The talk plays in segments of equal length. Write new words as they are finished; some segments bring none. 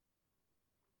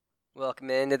Welcome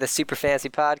into the Super Fancy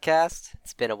Podcast.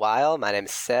 It's been a while. My name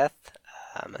is Seth.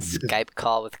 I'm a Skype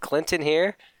call with Clinton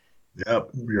here.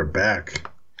 Yep, we're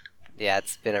back. Yeah,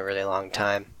 it's been a really long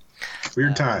time.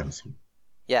 Weird times.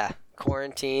 Yeah,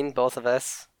 quarantine, both of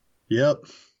us. Yep.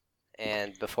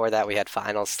 And before that, we had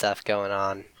final stuff going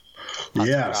on.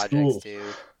 Yeah,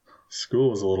 school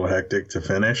was a little hectic to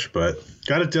finish, but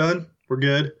got it done. We're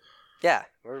good. Yeah,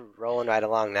 we're rolling right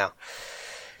along now.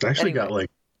 I actually got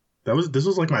this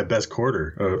was like my best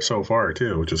quarter so far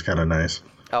too, which is kind of nice.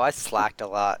 Oh, I slacked a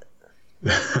lot.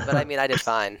 But I mean, I did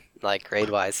fine, like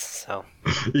grade-wise, so.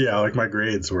 Yeah, like my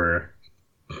grades were...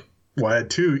 Well, I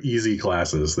had 2 easy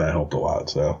classes that helped a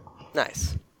lot, so.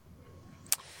 Nice.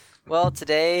 Well,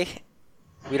 today,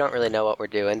 we don't really know what we're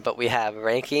doing, but we have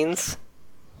rankings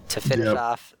to finish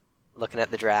off looking at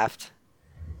the draft.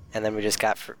 And then we just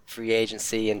got free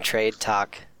agency and trade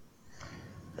talk.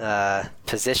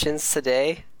 Positions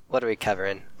today. What are we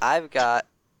covering? I've got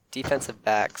defensive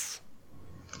backs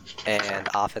and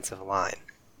offensive line.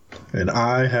 And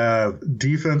I have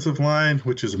defensive line,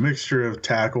 which is a mixture of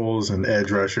tackles and edge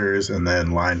rushers, and then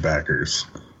linebackers.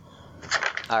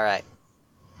 All right.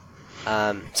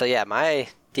 So yeah, my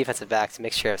defensive backs a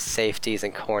mixture of safeties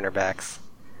and cornerbacks.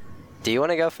 Do you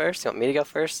want to go first? You want me to go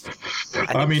first?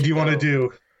 I mean, do you want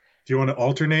to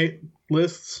alternate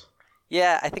lists?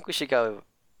 Yeah, I think we should go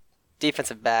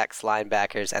defensive backs,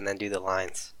 linebackers, and then do the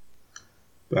lines.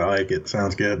 I like it.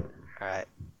 Sounds good. All right.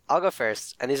 I'll go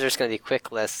first, and these are just going to be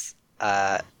quick lists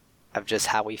of just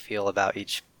how we feel about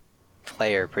each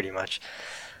player, pretty much.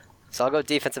 So I'll go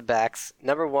defensive backs.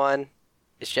 Number 1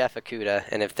 is Jeff Okudah,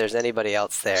 and if there's anybody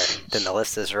else there, then the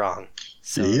list is wrong.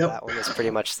 So that one is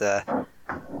pretty much the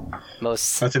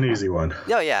most... That's an easy one.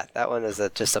 Oh, yeah. That one is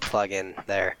just a plug-in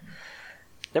there.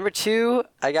 Number 2,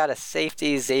 I got a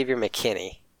safety, Xavier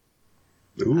McKinney.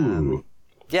 Ooh.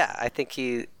 Yeah, I think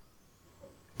he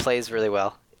plays really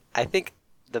well. I think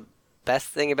the best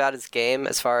thing about his game,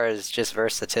 as far as just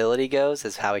versatility goes,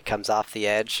 is how he comes off the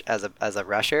edge as a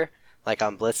rusher, like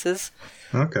on blitzes.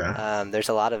 Okay. There's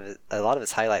a lot of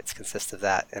his highlights consist of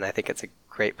that, and I think it's a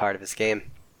great part of his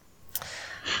game.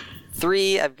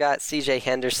 3, I've got C.J.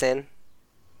 Henderson.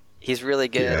 He's really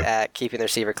good at keeping the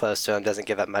receiver close to him, doesn't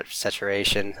give up much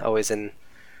saturation, always in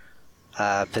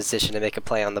position to make a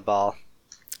play on the ball.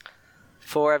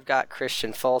 4, I've got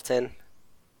Christian Fulton.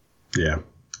 Yeah.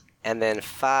 And then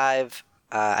 5,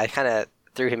 I kind of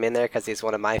threw him in there because he's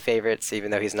one of my favorites,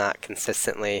 even though he's not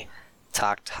consistently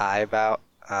talked high about.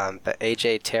 But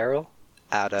A.J. Terrell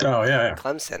out of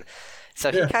Clemson.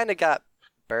 So he kind of got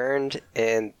burned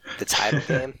in the title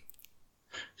game.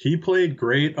 He played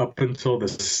great up until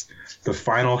the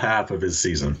final half of his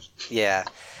season. Yeah.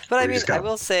 But I mean, I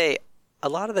will say, a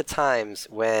lot of the times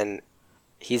when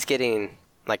he's getting...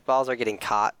 like balls are getting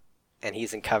caught and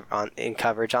he's in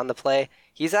coverage on the play,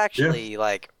 he's actually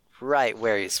like right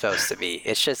where he's supposed to be.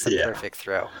 It's just a perfect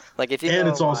throw. Like if you and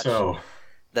it's also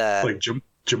like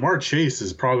Jamar Chase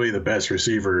is probably the best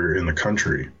receiver in the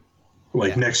country.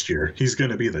 Like next year, he's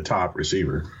going to be the top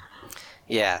receiver.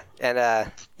 Yeah, and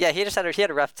he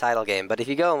had a rough title game. But if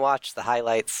you go and watch the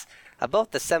highlights of both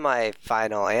the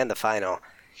semifinal and the final,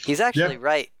 he's actually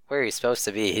right where he's supposed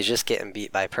to be. He's just getting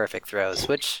beat by perfect throws,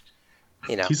 which.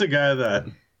 You know. He's a guy that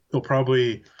will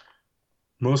probably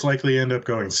most likely end up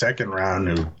going second round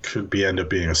who could end up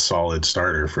being a solid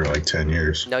starter for like 10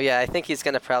 years. No, yeah, I think he's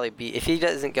going to probably be, if he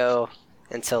doesn't go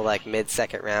until like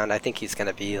mid-second round, I think he's going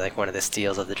to be like one of the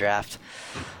steals of the draft.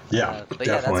 Yeah, but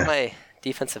definitely. That's my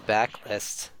defensive back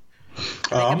list.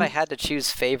 I think if I had to choose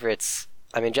favorites,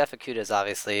 I mean, Jeff Okudah is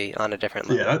obviously on a different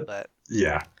level, but...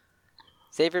 Yeah.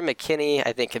 Xavier McKinney,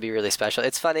 I think, could be really special.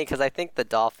 It's funny because I think the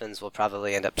Dolphins will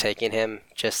probably end up taking him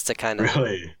just to kind of...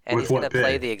 Really? And he's going to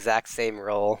play the exact same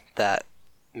role that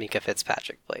Minkah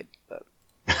Fitzpatrick played.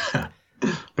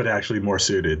 But actually more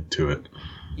suited to it.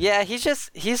 Yeah,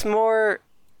 he's more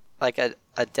like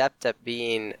adept at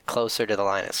being closer to the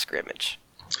line of scrimmage.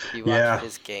 You watch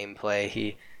his gameplay,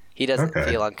 he doesn't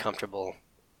feel uncomfortable.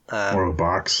 More of a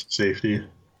box safety?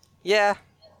 Yeah.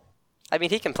 I mean,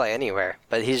 he can play anywhere,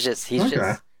 but he's just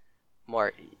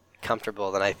more comfortable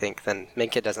than I think. Than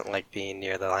Minkah doesn't like being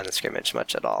near the line of scrimmage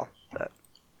much at all. But.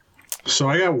 So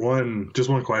I got one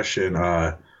question.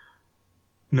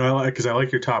 Because I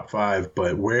like your top 5,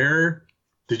 but where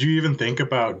did you even think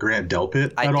about Grant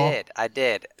Delpit at all? I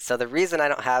did. So the reason I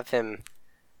don't have him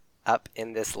up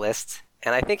in this list,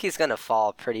 and I think he's going to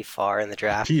fall pretty far in the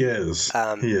draft. He is.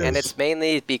 And it's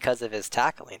mainly because of his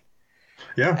tackling.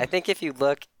 Yeah. I think if you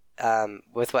look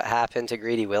with what happened to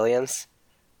Greedy Williams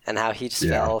and how he just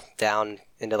fell down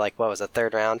into, like, what was it,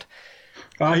 third round?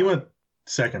 He went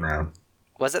second round.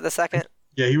 Was it the second?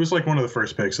 Yeah, he was like one of the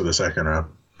first picks of the second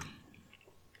round.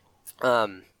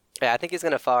 Yeah, I think he's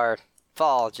going to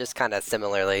fall just kind of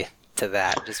similarly to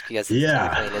that, just because his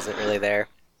tackling isn't really there.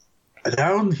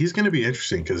 He's going to be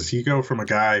interesting because you go from a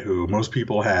guy who most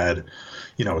people had,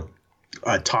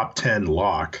 a top 10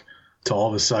 lock to all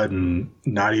of a sudden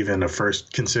not even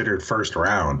considered first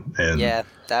round. And yeah,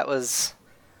 that was.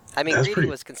 I mean, Greedy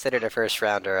was considered a first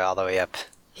rounder all the way up.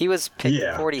 He was picked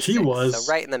 46, he was.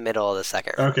 So right in the middle of the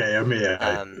second round. Okay, I mean,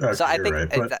 so I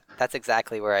think that's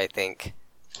exactly where I think,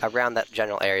 around that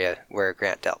general area where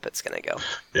Grant Delpit's going to go.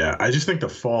 Yeah, I just think the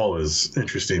fall is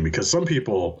interesting because some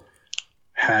people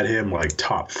had him like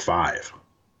top 5.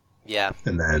 Yeah.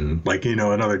 And then,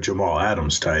 another Jamal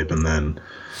Adams type, and then,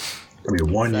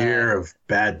 one year of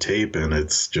bad tape, and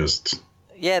it's just...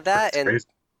 Yeah, that, and crazy.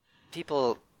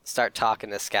 People start talking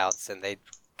to scouts, and they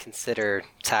consider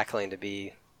tackling to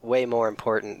be way more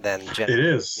important than general, it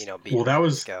is. Well, that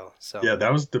was go. So yeah,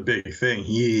 that was the big thing.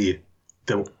 He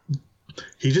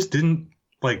just didn't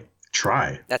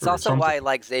try. That's also why I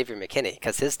like Xavier McKinney,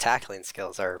 because his tackling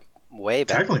skills are way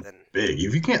better. Tackling than big.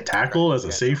 If you can't tackle as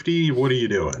a safety, what are you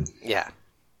doing? Yeah.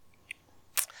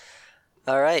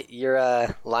 All right, your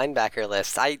linebacker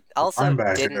list. I also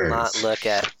did not look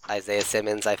at Isaiah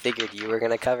Simmons. I figured you were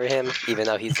going to cover him, even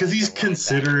though he's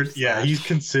considered. Yeah, he's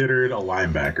considered a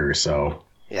linebacker. So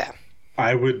yeah,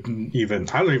 I don't even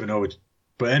know.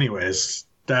 But anyways,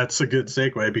 that's a good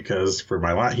segue because for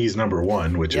my line, he's number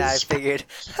 1, which is I figured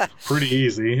pretty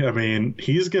easy. I mean,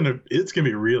 it's gonna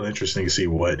be real interesting to see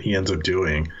what he ends up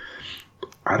doing.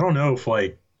 I don't know if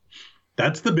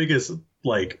that's the biggest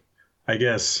I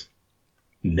guess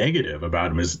negative about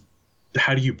him is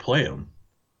how do you play him?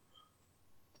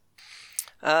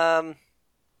 I'd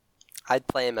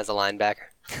play him as a linebacker.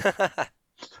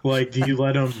 Do you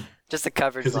let him just a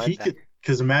coverage linebacker?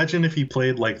 Because imagine if he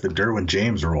played the Derwin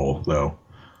James role though.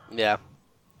 Yeah.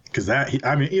 Because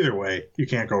either way, you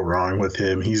can't go wrong with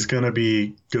him. He's gonna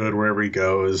be good wherever he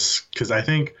goes. Because I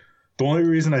think the only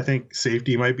reason I think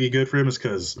safety might be good for him is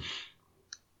because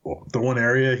the one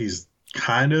area he's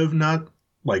kind of not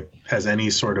has any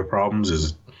sort of problems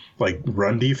is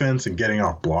run defense and getting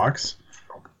off blocks.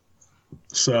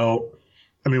 So,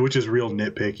 which is real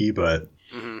nitpicky, but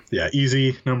yeah,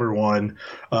 easy number 1.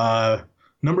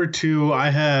 Number 2, I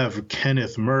have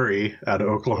Kenneth Murray out of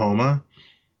Oklahoma.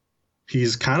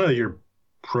 He's kind of your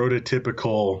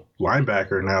prototypical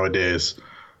linebacker nowadays.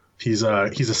 He's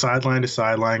a sideline to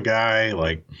sideline guy.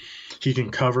 He can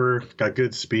cover, got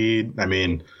good speed.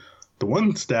 The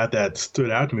one stat that stood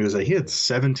out to me was that he had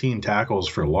 17 tackles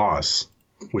for loss,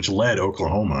 which led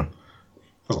Oklahoma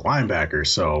as a linebacker.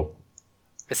 So,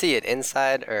 is he an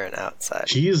inside or an outside?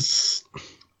 He's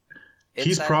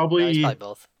probably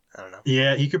both. I don't know.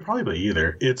 Yeah, he could probably be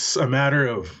either. It's a matter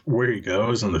of where he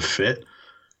goes and the fit,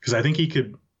 because I think he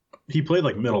played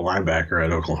middle linebacker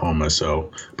at Oklahoma.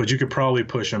 So, but you could probably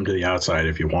push him to the outside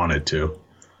if you wanted to.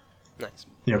 Nice.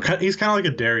 He's kind of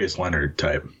like a Darius Leonard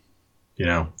type,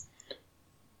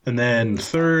 And then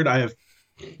third,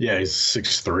 he's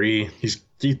 6'3". He's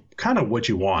kind of what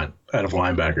you want out of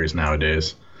linebackers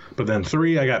nowadays. But then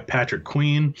 3, I got Patrick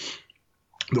Queen.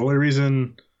 The only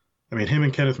reason, him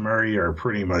and Kenneth Murray are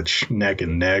pretty much neck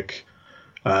and neck.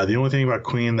 The only thing about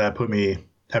Queen that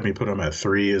had me put him at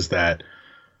 3 is that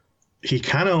he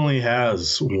kind of only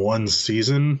has 1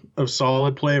 season of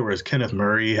solid play, whereas Kenneth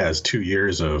Murray has 2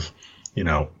 years of,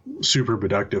 super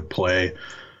productive play.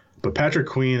 But Patrick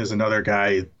Queen is another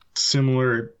guy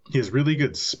similar. He has really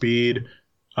good speed.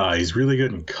 He's really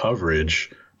good in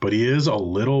coverage, but he is a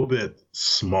little bit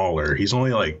smaller. He's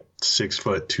only 6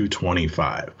 foot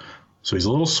 225. So he's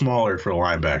a little smaller for a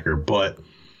linebacker. But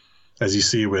as you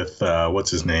see with what's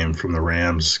his name from the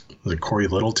Rams, was it Corey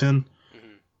Littleton?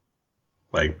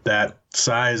 Mm-hmm. That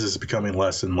size is becoming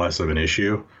less and less of an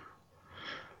issue.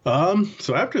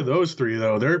 So after those 3,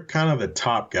 though, they're kind of the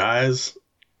top guys.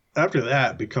 After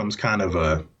that becomes kind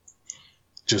of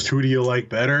just who do you like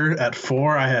better? At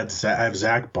 4, I have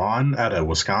Zach Bond out of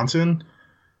Wisconsin.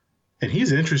 And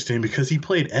he's interesting because he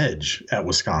played edge at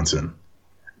Wisconsin.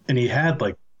 And he had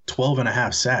 12 and a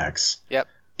half sacks. Yep.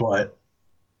 But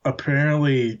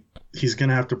apparently he's going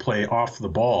to have to play off the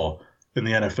ball in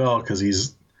the NFL because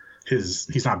he's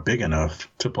not big enough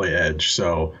to play edge.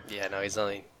 So yeah, no, he's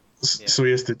only. Yeah. So he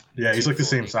has to. Yeah, he's the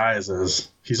same size as.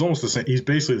 He's almost the same. He's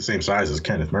basically the same size as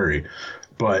Kenneth Murray,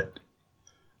 but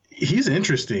he's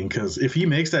interesting because if he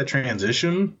makes that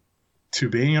transition to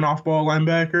being an off-ball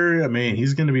linebacker,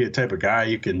 he's going to be a type of guy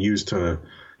you can use to,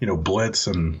 blitz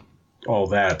and all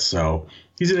that. So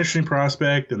he's an interesting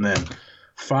prospect. And then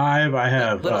 5, I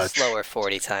have a little slower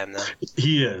 40 time though.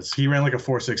 He is. He ran a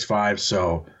 4.65.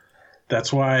 So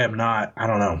That's why I'm not. I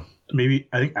don't know. Maybe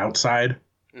I think outside.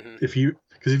 Mm-hmm. If you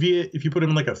put him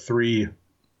in like a 3-4,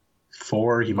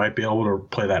 he might be able to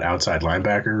play that outside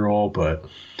linebacker role, but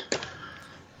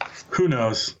who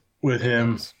knows with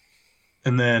him.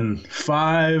 And then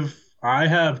 5, I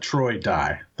have Troy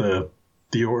Dye, the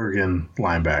Oregon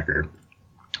linebacker.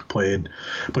 Played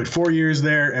 4 years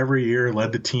there. Every year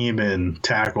led the team in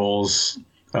tackles.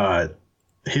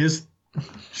 He's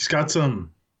got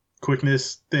some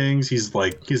quickness things. He's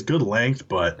good length,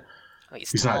 but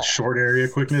he's not short area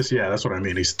quickness. Yeah, that's what I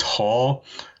mean. He's tall,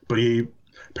 but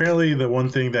apparently the one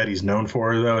thing that he's known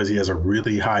for though is he has a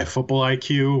really high football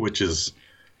IQ, which is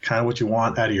kind of what you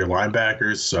want out of your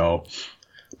linebackers. So,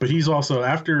 but he's also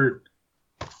after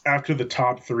the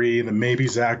top 3, then maybe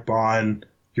Zach Bond.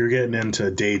 You're getting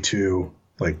into day 2,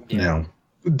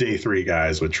 day 3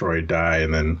 guys with Troy Dye,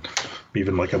 and then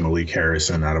even like a Malik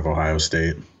Harrison out of Ohio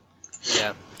State.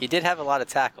 Yeah, he did have a lot of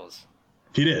tackles.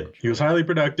 He did. He was highly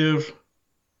productive.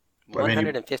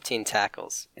 115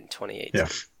 tackles in 2018. Yeah,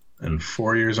 and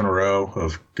 4 years in a row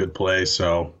of good play.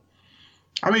 So,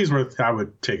 I mean, I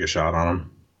would take a shot on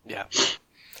him. Yeah.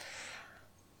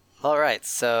 All right,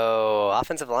 so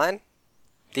offensive line.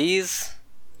 These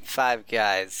 5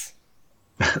 guys.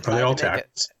 Are they all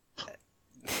tackles?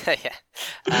 Yeah.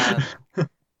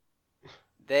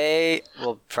 They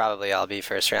will probably all be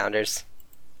first rounders.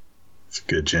 It's a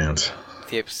good chance.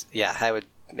 Yeah, I would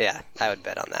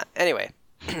bet on that. Anyway,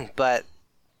 but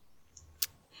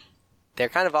they're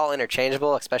kind of all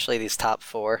interchangeable, especially these top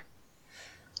 4.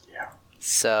 Yeah.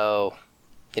 So,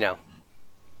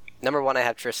 number 1, I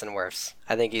have Tristan Wirfs.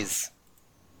 I think he's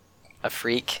a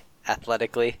freak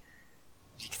athletically.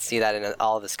 You can see that in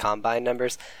all of his combine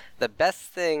numbers. The best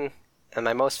thing and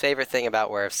my most favorite thing about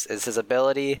Wirfs is his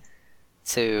ability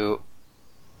to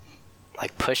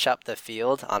push up the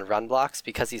field on run blocks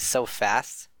because he's so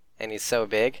fast and he's so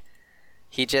big.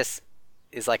 He just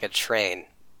is like a train,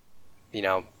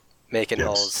 making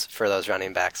holes for those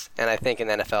running backs. And I think in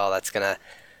the NFL that's going to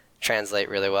translate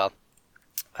really well.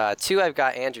 2, I've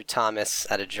got Andrew Thomas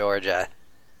out of Georgia.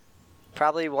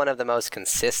 Probably one of the most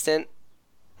consistent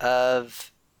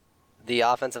of the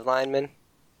offensive linemen.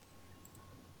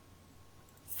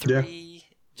 3,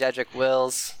 Jedrick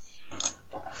Wills.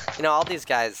 All these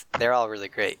guys, they're all really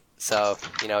great. So,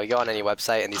 you go on any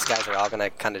website and these guys are all going to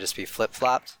kind of just be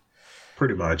flip-flopped.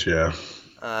 Pretty much, yeah.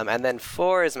 And then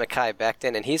 4 is Mekhi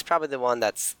Becton, and he's probably the one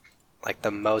that's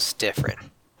the most different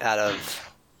out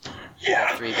of the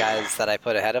 3 guys that I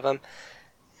put ahead of him.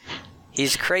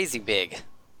 He's crazy big.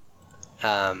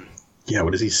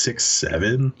 What is he,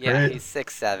 6'7"? Yeah, right? he's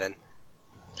 6'7".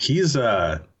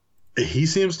 He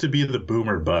seems to be the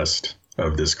boomer bust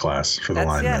of this class for the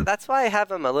linemen. Yeah, that's why I have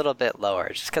him a little bit lower,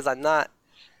 just because I'm not.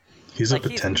 He's a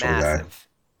potential guy.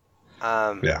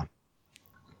 Yeah.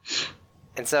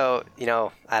 And so,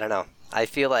 I don't know. I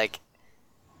feel like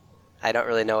I don't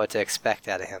really know what to expect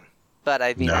out of him. But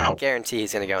I guarantee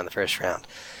he's going to go in the first round.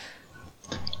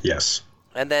 Yes.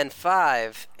 And then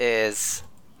 5 is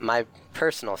my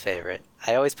personal favorite.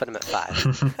 I always put him at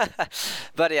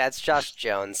 5. But yeah, it's Josh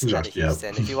Jones out of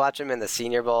Houston. If you watch him in the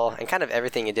Senior Bowl and kind of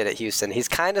everything he did at Houston, he's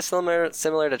kind of similar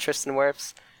to Tristan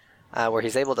Wirfs, where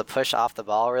he's able to push off the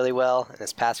ball really well, and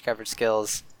his pass coverage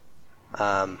skills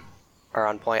are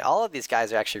on point. All of these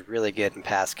guys are actually really good in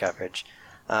pass coverage.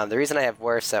 The reason I have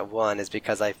Wirfs at 1 is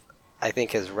because I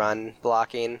think his run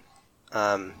blocking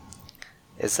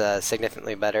is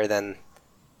significantly better than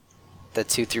the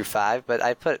 2 through 5, but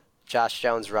I put Josh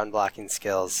Jones' run blocking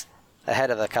skills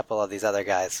ahead of a couple of these other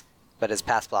guys, but his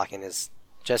pass blocking is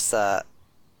just a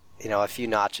few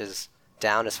notches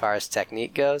down as far as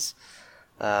technique goes.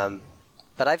 But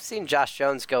I've seen Josh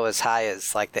Jones go as high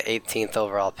as the 18th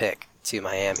overall pick to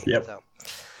Miami. Yep. So.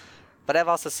 But I've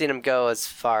also seen him go as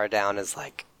far down as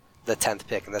the 10th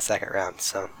pick in the second round.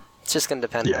 So it's just going to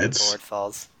depend on how the board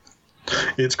falls.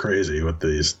 It's crazy with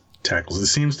these tackles. It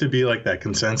seems to be that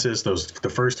consensus. The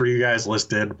first 3 guys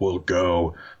listed will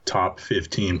go top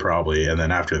 15 probably, and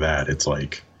then after that, it's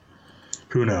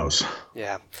who knows?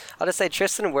 Yeah, I'll just say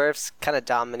Tristan Wirfs kind of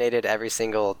dominated every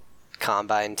single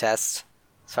combine test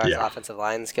as far as offensive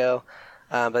lines go.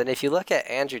 But if you look at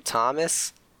Andrew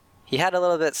Thomas, he had a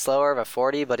little bit slower of a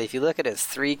 40, but if you look at his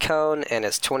 3-cone and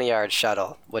his 20-yard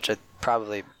shuttle, which are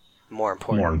probably more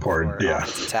important for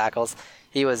offensive tackles,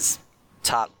 he was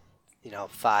top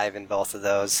 5 in both of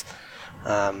those.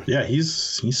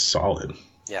 He's solid.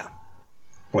 Yeah.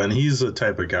 When he's the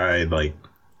type of guy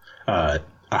a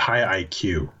high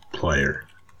IQ player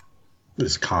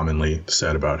is commonly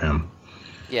said about him.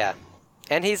 Yeah.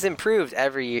 And he's improved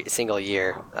every single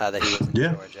year that he was in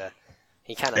Georgia.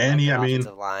 He kind of led the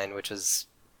offensive line, which was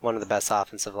one of the best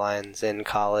offensive lines in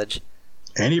college.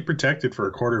 And he protected for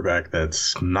a quarterback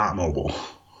that's not mobile.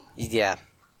 Yeah,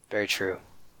 very true.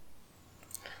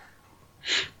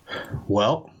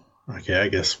 Well, okay, I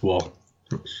guess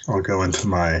I'll go into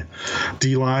my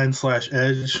D-line /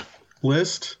 edge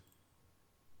list.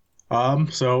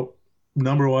 So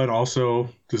number one,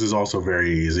 this is also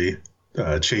very easy.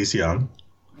 Chase Young.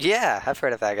 Yeah, I've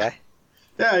heard of that guy.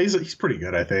 Yeah, he's pretty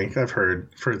good, I think. I've heard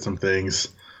some things.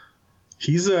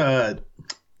 He's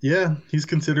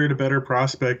considered a better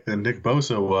prospect than Nick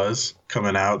Bosa was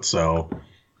coming out, so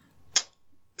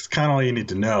it's kind of all you need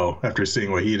to know after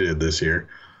seeing what he did this year.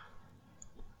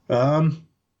 I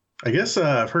guess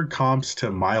I've heard comps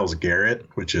to Myles Garrett,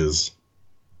 which is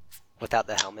without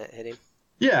the helmet hitting.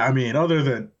 Yeah, I mean, other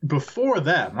than before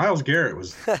that, Myles Garrett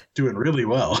was doing really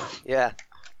well. Yeah.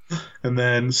 And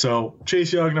then, so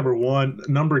Chase Young, number one.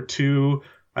 Number two,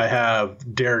 I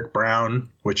have Derek Brown,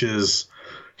 he's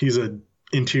an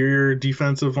interior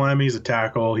defensive lineman. He's a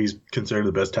tackle. He's considered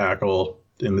the best tackle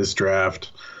in this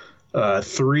draft.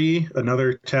 Three,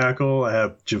 another tackle, I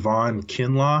have Javon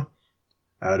Kinlaw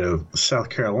out of South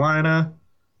Carolina,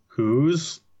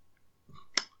 who's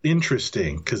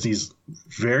interesting because he's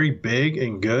very big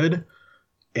and good,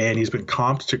 and he's been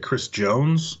comped to Chris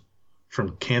Jones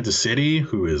from Kansas City,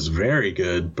 who is very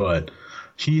good, but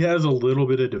he has a little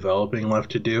bit of developing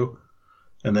left to do.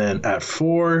 And then at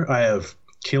four, I have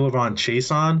K'Lavon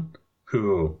Chaisson,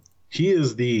 who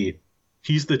he's the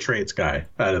traits guy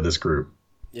out of this group.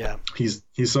 Yeah. He's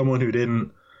someone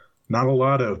who not a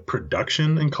lot of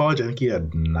production in college. I think he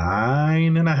had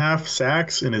 9.5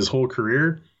 sacks in his whole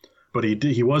career, but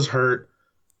he was hurt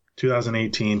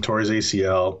 2018, tore his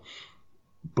ACL.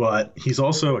 But he's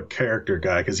also a character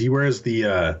guy because he wears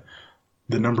the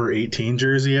number 18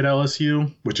 jersey at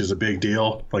LSU, which is a big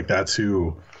deal. Like, that's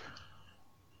who.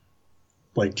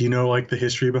 Like, do you know like the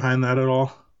history behind that at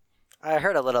all? I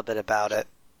heard a little bit about it.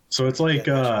 So it's like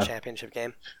championship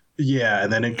game. Yeah,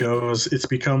 and then it's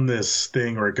become this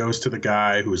thing where it goes to the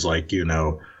guy who's like,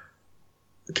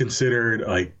 considered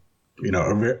like,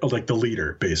 like the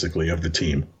leader basically of the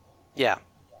team. Yeah.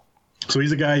 So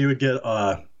he's a guy you would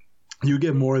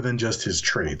get more than just his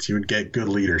traits. You would get good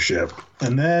leadership.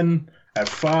 And then at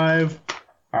five,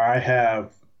 I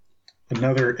have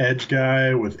another edge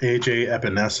guy with AJ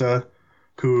Epinesa,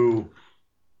 who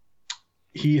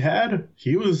he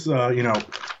was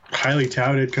highly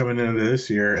touted coming into this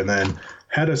year and then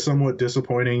had a somewhat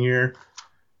disappointing year,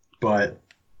 but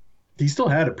he still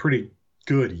had a pretty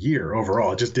good year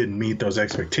overall. It just didn't meet those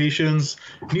expectations.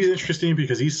 And he's interesting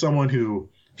because he's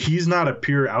not a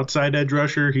pure outside edge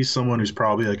rusher. He's someone who's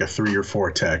probably like a 3 or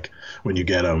 4 tech when you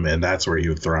get him, and that's where he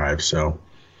would thrive. So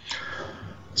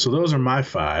those are my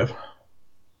 5.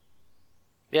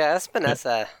 Yeah,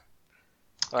 Epinesa.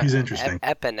 He's interesting.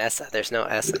 Epinesa. There's no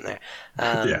S in there.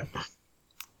 Yeah.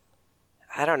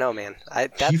 I don't know, man.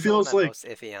 He feels like most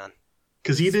iffy on.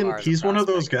 Because he's one of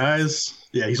those guys.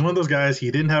 Yeah, he's one of those guys.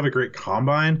 He didn't have a great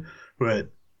combine,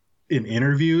 but in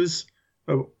interviews,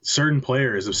 certain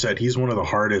players have said he's one of the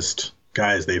hardest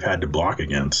guys they've had to block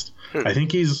against. I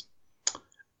think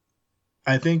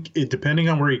depending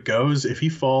on where he goes, if he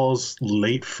falls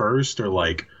late first or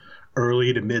like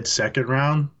early to mid second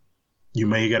round, you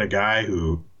may get a guy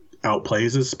who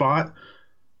outplays his spot,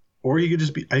 or you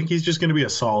could I think he's just going to be a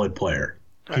solid player.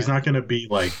 He's not going to be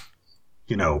like,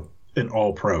 an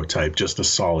all-pro type, just a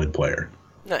solid player.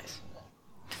 Nice.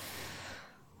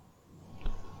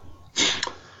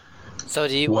 So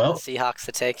do you want the Seahawks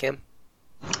to take him?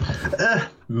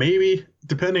 Maybe,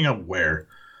 depending on where.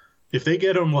 If they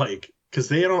get him, because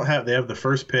they have their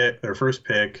first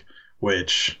pick,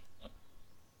 which,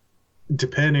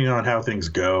 depending on how things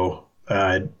go,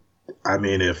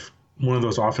 if one of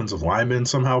those offensive linemen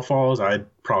somehow falls, I'd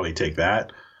probably take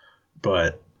that.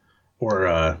 Because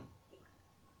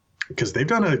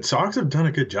Sox have done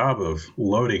a good job of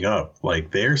loading up.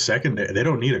 Like, their secondary, they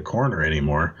don't need a corner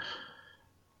anymore.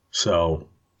 So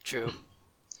true.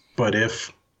 But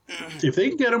if they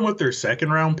can get him with their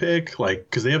second round pick,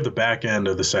 because they have the back end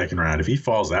of the second round, if he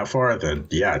falls that far, then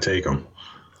yeah, take him.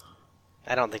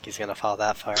 I don't think he's going to fall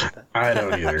that far. But... I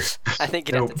don't either. I think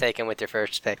you'd have to take him with your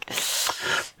first pick.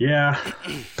 Yeah.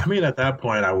 I mean, at that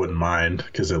point, I wouldn't mind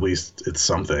because at least it's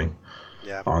something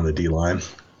on the D-line.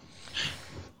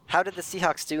 How did the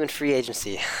Seahawks do in free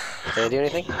agency? Did they do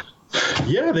anything?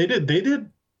 Yeah, they did. They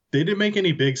didn't make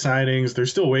any big signings. They're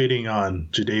still waiting on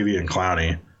Jadeveon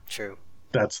Clowney. True.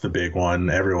 That's the big one.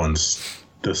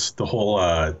 The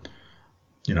whole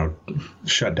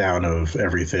shutdown of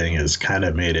everything has kind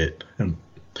of made it, and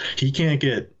he can't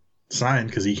get signed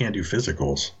because he can't do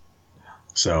physicals.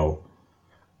 So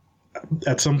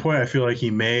at some point, I feel like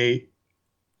he may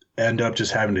end up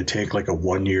just having to take like a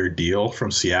 1-year deal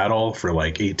from Seattle for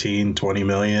like 18, 20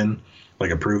 million,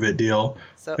 like a prove it deal.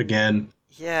 So Again,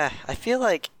 yeah, I feel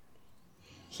like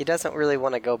he doesn't really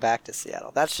want to go back to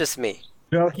Seattle. That's just me.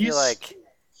 no, I feel like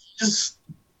just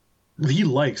he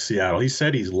likes Seattle. He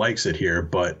said he likes it here,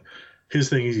 but his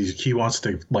thing is he wants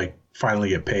to like finally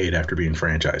get paid after being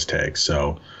franchise tagged.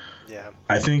 So yeah,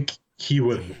 I think he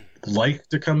would like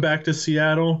to come back to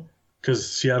Seattle because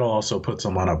Seattle also puts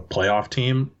him on a playoff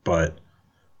team, but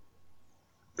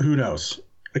who knows?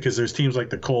 Because there's teams like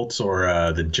the Colts or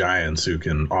the Giants who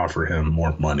can offer him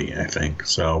more money, I think.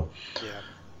 So, yeah.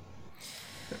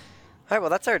 All right, well,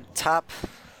 that's our top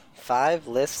 5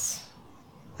 lists.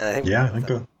 And I think yeah, I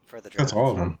think for the draft. that's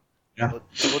all of them. Yeah.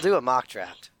 We'll do a mock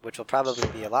draft, which will probably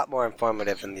be a lot more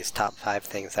informative than these top 5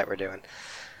 things that we're doing.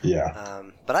 Yeah.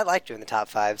 But I like doing the top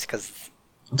 5s because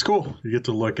It's cool. You get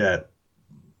to look at,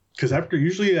 because after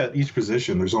usually at each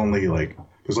position, there's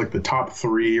the top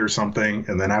 3 or something.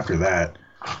 And then after that,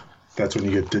 that's when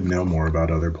you get to know more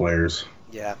about other players.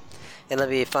 yeah, it'll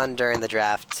be fun during the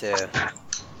draft to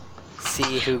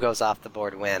see who goes off the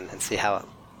board when and see how it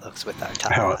looks with our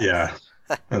top 5. Yeah.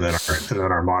 and then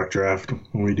our mock draft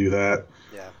when we do that.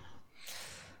 Yeah.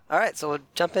 All right, so we'll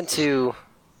jump into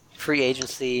free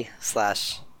agency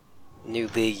 / new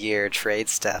league year trade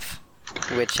stuff,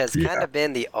 which has kind of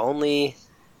been the only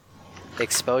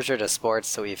exposure to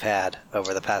sports that we've had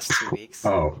over the past 2 weeks.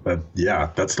 Oh,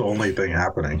 that's the only thing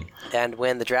happening. And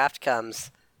when the draft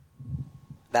comes,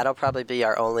 that'll probably be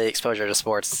our only exposure to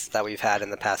sports that we've had in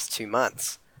the past 2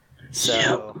 months.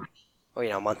 So, or,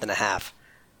 a month and a half.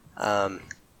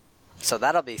 So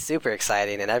that'll be super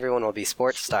exciting, and everyone will be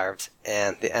sports starved,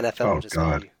 and the NFL will just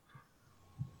be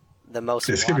the most.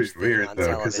 It's gonna be weird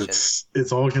though, because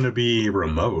it's all gonna be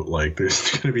remote. Like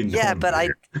there's gonna be no. Yeah, but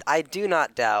I do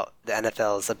not doubt the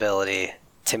NFL's ability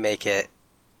to make it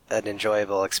an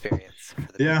enjoyable experience. For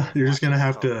the yeah, you're just gonna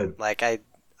have to like I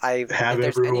have if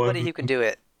there's everyone. anybody who can do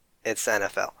it, it's the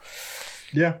NFL.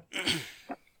 Yeah,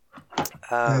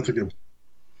 that's a good.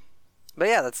 But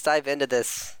yeah, let's dive into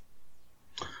this.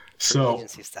 So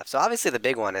Agency stuff. So obviously the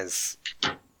big one is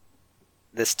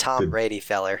this Tom Brady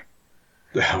feller.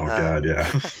 Oh God,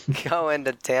 yeah. Going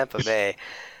to Tampa Bay.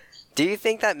 Do you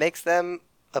think that makes them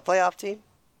a playoff team?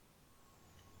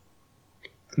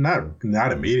 Not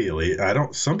immediately. I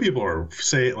don't. Some people are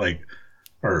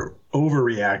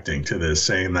overreacting to this,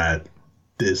 saying that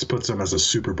this puts them as a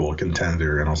Super Bowl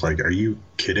contender, and I was like, are you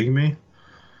kidding me?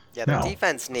 Yeah, the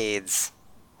defense needs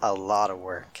a lot of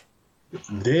work.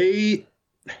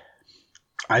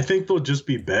 I think they'll just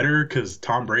be better because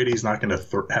Tom Brady's not going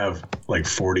to have like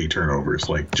 40 turnovers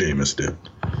like Jameis did.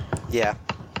 Yeah.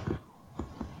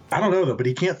 I don't know though, but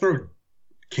he can't throw.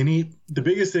 Can he? The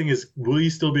biggest thing is, will he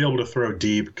still be able to throw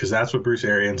deep? Because that's what Bruce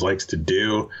Arians likes to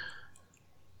do.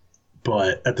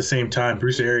 But at the same time,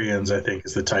 Bruce Arians, I think,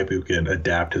 is the type who can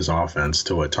adapt his offense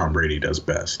to what Tom Brady does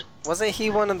best. Wasn't he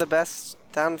one of the best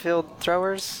downfield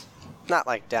throwers? Not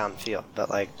like downfield, but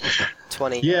like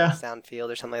 20 yards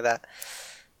downfield or something like that.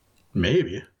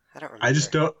 Maybe. I don't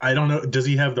remember. I don't know. Does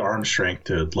he have the arm strength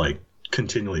to like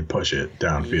continually push it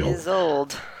downfield? He is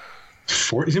old. He's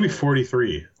going to be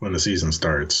 43 when the season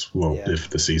starts. Well, if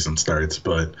the season starts,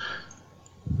 but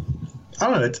I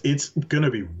don't know. It's going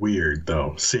to be weird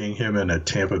though, seeing him in a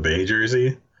Tampa Bay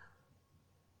jersey.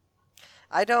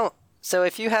 So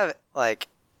if you have like,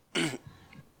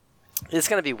 it's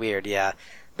going to be weird. Yeah.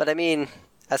 But I mean,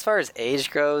 as far as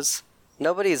age goes,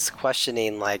 nobody's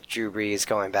questioning like Drew Brees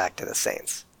going back to the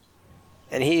Saints,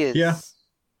 and he is. Yeah,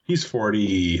 he's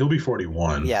 40. He'll be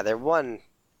 41. Yeah, they're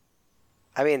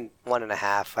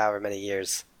 1.5, however many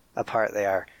years apart they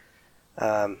are.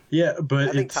 Yeah, but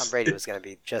I think Tom Brady was going to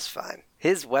be just fine.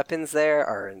 His weapons there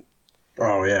are.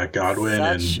 Oh yeah, Godwin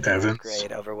and Evans.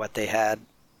 Great over what they had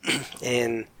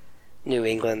in New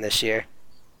England this year.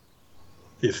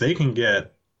 If they can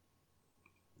get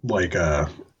like a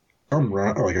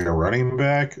running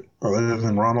back other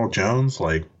than Ronald Jones,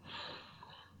 like,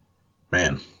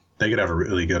 man, they could have a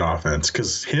really good offense.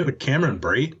 Because Cameron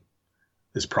Brate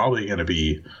is probably going to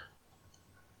be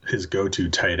his go-to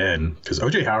tight end. Because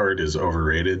O.J. Howard is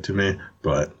overrated to me,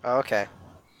 but okay.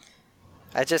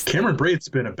 Cameron Brate's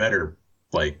been a better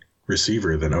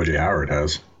receiver than O.J. Howard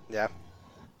has. Yeah.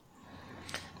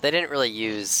 They didn't really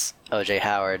use O.J.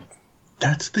 Howard.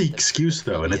 That's the excuse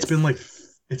though, and it's been like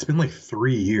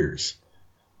 3 years.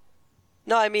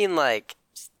 No, I mean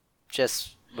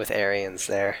just with Arians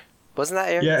there. Wasn't that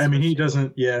Arians? Yeah, I mean he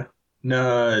doesn't. Yeah,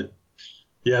 no.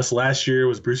 Yes, last year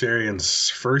was Bruce Arians'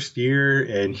 first year,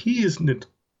 and he doesn't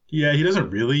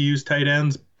really use tight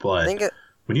ends, but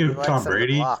when you have likes Tom them to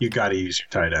Brady, block. you got to use your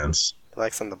tight ends. He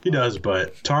likes them to block. He does,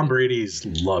 but Tom Brady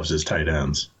loves his tight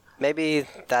ends. Maybe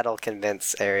that'll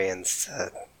convince Arians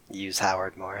to use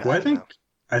Howard more. Well, don't know.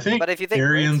 I think But if you think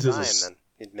Arians Brate's fine,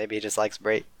 then maybe he just likes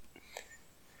Brate.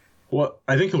 Well,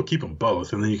 I think he'll keep them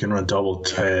both, and then you can run double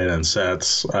tight end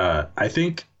sets. I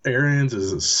think Arians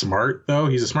is smart, though.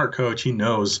 He's a smart coach. He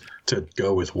knows to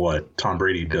go with what Tom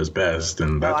Brady does best,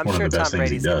 and that's one of the best things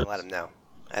he does. I'm sure Tom Brady's going to let him know.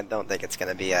 I don't think it's going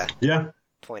to be a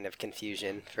point of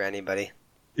confusion for anybody.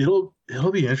 It'll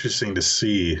be interesting to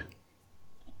see,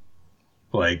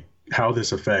 like, how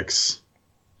this affects,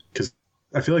 because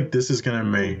I feel like this is going to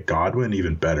make Godwin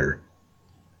even better.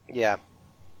 Yeah.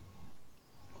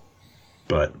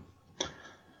 But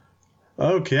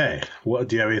okay, what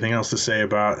do you have anything else to say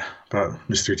about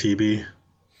Mr. TB?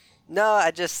 No,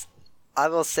 I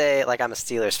will say, like, I'm a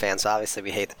Steelers fan, so obviously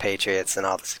we hate the Patriots and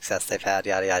all the success they've had,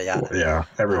 yada yada yada. Well, yeah,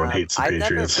 everyone hates the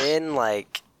Patriots.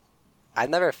 I've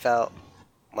never felt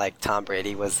like Tom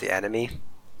Brady was the enemy.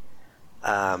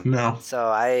 No. So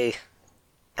I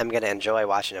am going to enjoy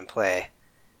watching him play.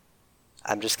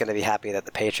 I'm just going to be happy that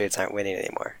the Patriots aren't winning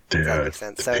anymore. Does that make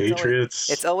sense? The Patriots.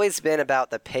 It's always been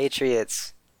about the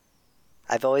Patriots.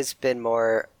 I've always been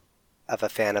more of a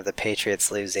fan of the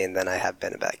Patriots losing than I have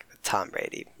been about Tom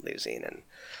Brady losing and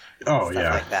stuff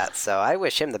like that. So I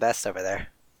wish him the best over there.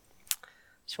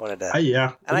 Just wanted to.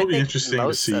 It'll be interesting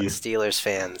to see. Most Steelers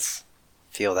fans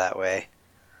feel that way.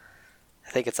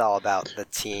 I think it's all about the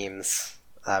teams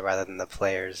rather than the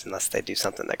players, unless they do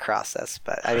something to cross us.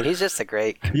 But I mean, he's just a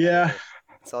great competitor. Yeah.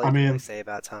 That's all you can really say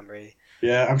about Tom Brady.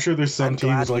 Yeah, I'm sure there's some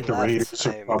teams like the Raiders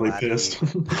are probably pissed.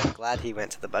 I'm glad he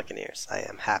went to the Buccaneers. I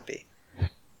am happy.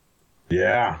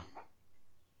 Yeah.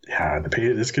 Yeah,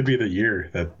 this could be the year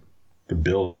that the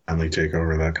Bills finally take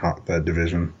over that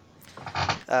division.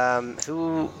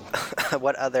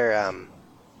 What other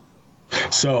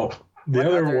So the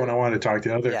other one I wanted to talk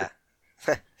to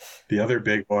the other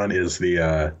big one is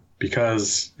the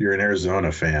because you're an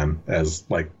Arizona fan as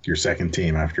like your second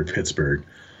team after Pittsburgh.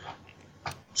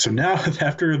 So now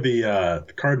after the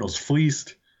Cardinals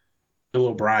fleeced Bill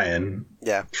O'Brien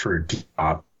for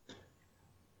D-Hop,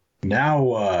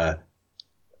 now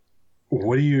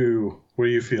what are you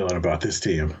feeling about this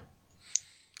team?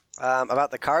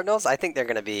 About the Cardinals, I think they're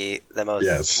going to be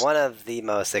one of the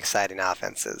most exciting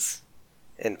offenses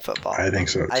in football. I think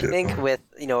so too. I think with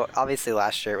obviously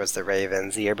last year it was the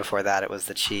Ravens. The year before that it was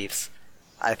the Chiefs.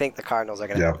 I think the Cardinals are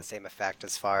going to have the same effect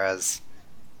as far as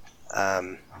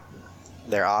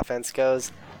their offense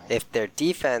goes. If their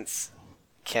defense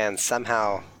can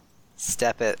somehow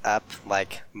step it up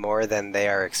like more than they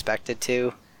are expected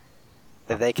to,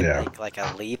 if they can make like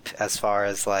a leap as far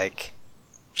as like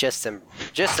just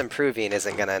improving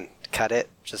isn't going to cut it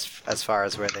just as far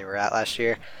as where they were at last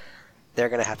year. They're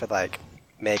going to have to like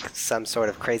make some sort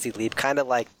of crazy leap, kind of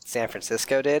like San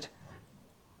Francisco did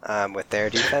with their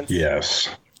defense. Yes.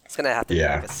 It's going to have to be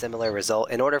like a similar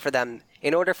result in order for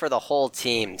the whole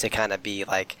team to kind of be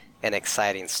like an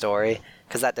exciting story,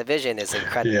 because that division is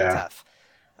incredibly tough.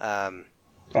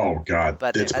 Oh God,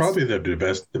 but it's probably the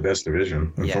best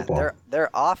division in football. Their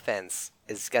offense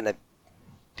is going to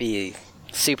be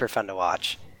super fun to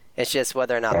watch. It's just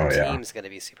whether or not the team's going to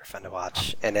be super fun to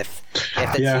watch, and if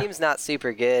the team's not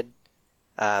super good,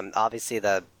 obviously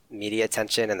the media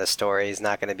attention and the story is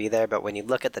not going to be there. But when you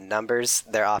look at the numbers,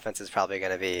 their offense is probably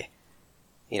going to be,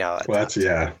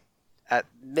 at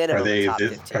minimum top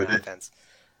 15 offense.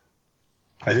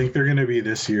 I think they're going to be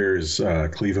this year's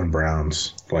Cleveland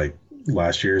Browns. Like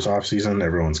last year's offseason,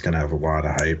 everyone's going to have a lot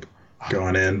of hype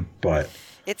going in, but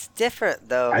it's different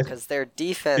though because their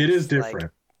defense. It is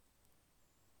different.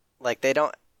 Like they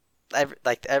don't.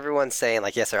 Like everyone's saying,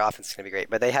 like yes, their offense is going to be great,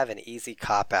 but they have an easy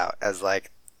cop out as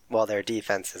like, well, their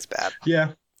defense is bad.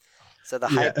 Yeah. So the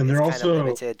hype is kind of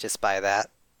limited just by that.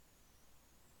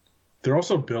 They're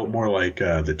also built more like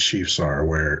the Chiefs are,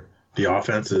 where the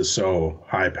offense is so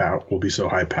will be so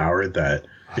high powered that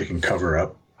it can cover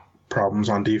up problems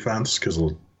on defense because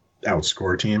it'll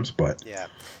outscore teams. But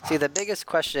see, the biggest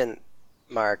question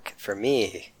mark for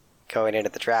me going into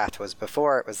the draft was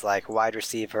before it was like wide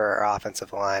receiver or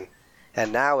offensive line,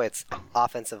 and now it's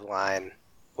offensive line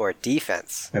or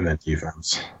defense. And then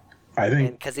defense. I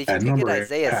think because if you get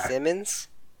Isaiah Simmons,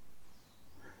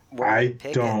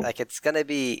 it's going to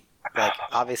be like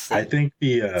obviously. I think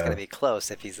it's going to be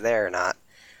close if he's there or not.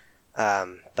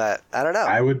 But I don't know.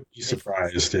 I would be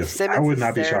surprised if Simmons I would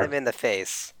not be shocked. Him in the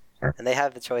face, and they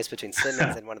have the choice between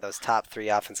Simmons and one of those top 3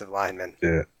 offensive linemen.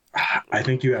 Yeah. I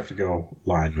think you have to go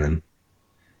lineman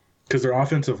because their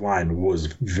offensive line was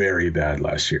very bad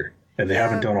last year, and they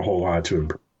haven't done a whole lot to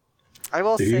improve. I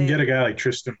will If say you can get a guy like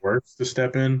Tristan Wirfs to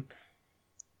step in,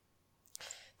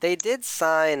 they did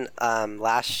sign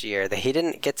last year that he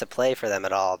didn't get to play for them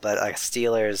at all, but a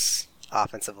Steelers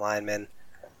offensive lineman.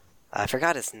 I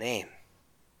forgot his name.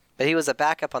 But he was a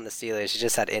backup on the Steelers. He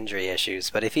just had injury issues.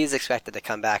 But if he's expected to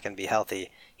come back and be healthy,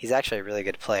 he's actually a really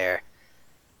good player.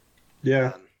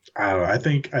 yeah. I don't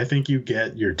know. I think you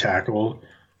get your tackle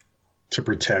to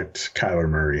protect Kyler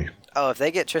Murray. Oh, if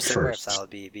they get Tristan First. Wirfs, I'll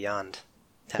be beyond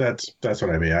happy. That's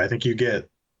what I mean. I think you get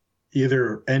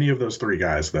either any of those three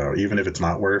guys, though. Even if it's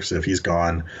not Wirfs, if he's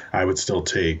gone, I would still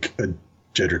take a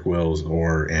Jedrick Wills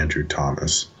or Andrew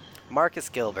Thomas. Marcus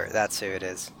Gilbert, that's who it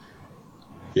is.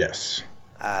 Yes.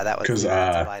 That was the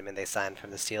offensive lineman they signed from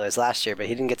the Steelers last year, but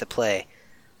he didn't get to play.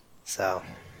 So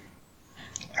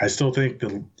I still think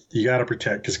you got to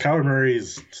protect because Kyler Murray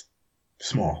is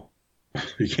small.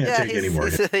 You can't take any more.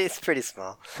 He's pretty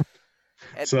small.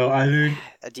 So I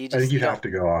think you don't- have to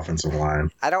go offensive line.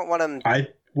 I don't want him I to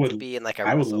would. be in like a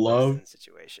I would Russell love- Wilson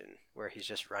situation where he's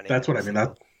just running. That's what I every mean.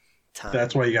 single time.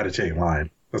 That's why you got to take line.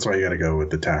 That's why you got to go with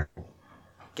the tackle.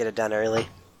 Get it done early.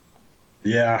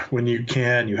 Yeah, when you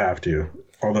can, you have to.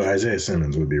 Although Isaiah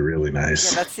Simmons would be really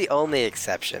nice. Yeah, that's the only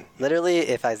exception. Literally,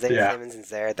 if Isaiah Yeah. Simmons is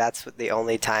there, that's the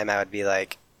only time I would be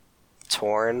like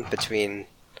torn between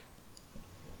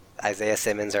Isaiah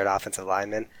Simmons or an offensive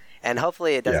lineman. And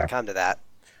hopefully it doesn't Yeah. come to that.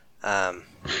 I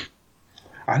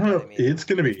don't know. I mean, It's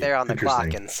going to be If they're on the clock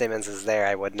interesting. and Simmons is there,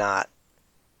 I would not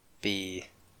be,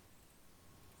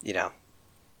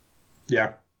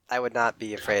 Yeah, I would not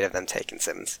be afraid of them taking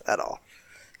Simmons at all.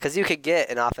 Because you could get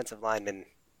an offensive lineman,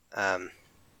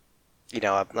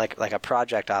 like a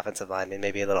project offensive lineman,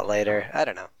 maybe a little later. I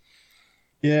don't know.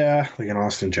 yeah, like an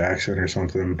Austin Jackson or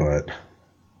something. But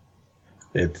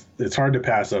it's hard to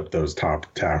pass up those top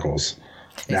tackles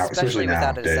now, Especially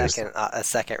without nowadays. a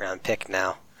second round pick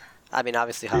now. I mean,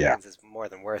 obviously Hopkins is more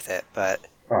than worth it, but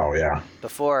Oh yeah,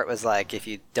 before it was like if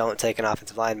you don't take an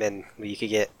offensive lineman, you could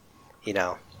get,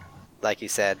 like you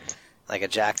said, like a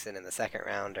Jackson in the second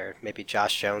round, or maybe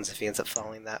Josh Jones if he ends up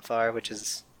falling that far, which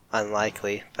is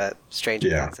unlikely, but stranger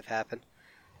things have happened.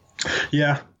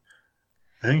 yeah.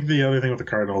 I think the other thing with the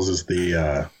Cardinals is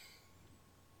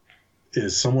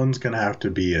is someone's going to have to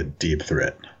be a deep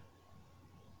threat.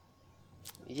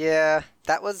 Yeah,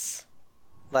 that was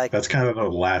like That's kind of the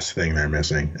last thing they're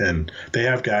missing, and they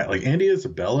have guy like Andy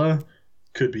Isabella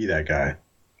could be that guy.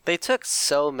 they took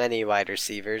so many wide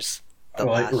receivers the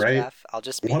last right? draft. I'll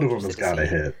just be One of them has interested got to to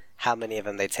see hit. how many of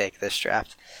them they take this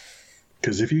draft.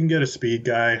 Because if you can get a speed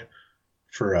guy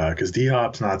for because D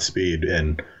Hop's not speed,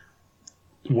 and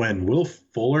when Will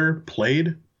Fuller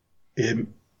played, it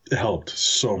helped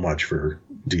so much for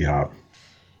D Hop.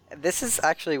 This is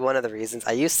actually one of the reasons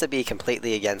I used to be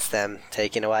completely against them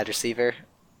taking a wide receiver,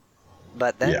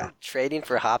 but then trading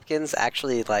for Hopkins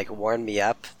actually like warmed me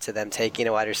up to them taking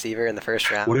a wide receiver in the first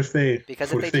round. What if they?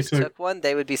 Because what if they if just took one,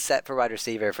 they would be set for wide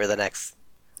receiver for the next,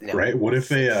 right? What if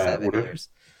they? 7 What years.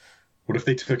 if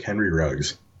they took Henry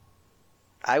Ruggs?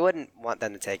 I wouldn't want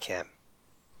them to take him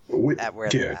at where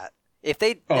Yeah. they're at. If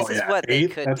they, this is what they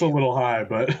 8? could That's do. a little high,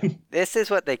 but This is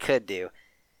what they could do.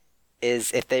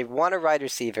 Is if they want a wide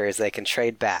receiver, is they can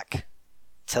trade back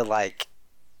to like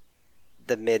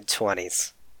the mid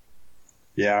 20s.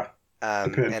 yeah,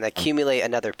 And accumulate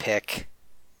another pick,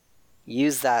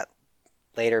 use that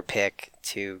later pick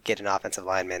to get an offensive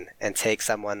lineman, and take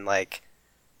someone like,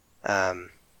 I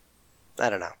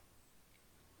don't know,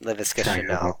 Laviska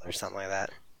Shenault or something like that.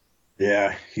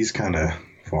 yeah, he's kind of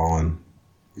fallen.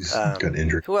 He's got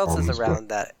injured. Who else is around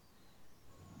that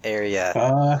area?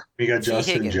 We got T.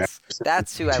 Justin Higgins. Jackson.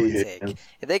 That's who I T. would Higgins. take.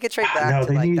 If they could trade back No, to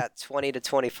they like need- that 20 to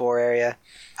 24 area,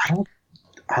 I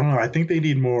don't know. I think they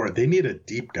need more. They need a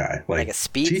deep guy, like a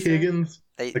speed. T. Higgins,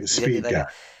 They, like a speed guy.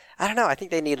 I don't know. I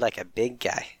think they need like a big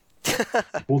guy.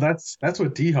 Well, that's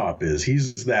what D Hop is.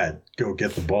 He's that go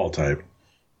get the ball type.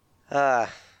 I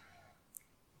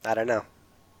don't know.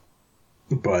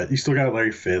 But you still got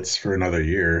Larry Fitz for another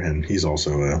year, and he's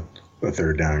also a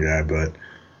third down guy. But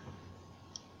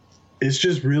it's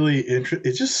just really it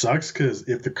just sucks because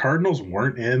if the Cardinals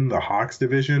weren't in the Hawks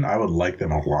division, I would like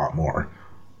them a lot more.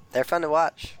 They're fun to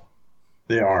watch.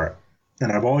 They are,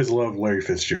 and I've always loved Larry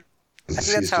Fitzgerald. I think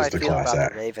He's that's how I just a feel class about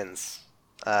act. the Ravens,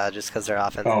 just because their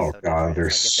offense. Oh is so god, different. they're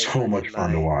It's like if they so weren't much in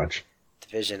fun to my watch.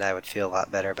 Division, I would feel a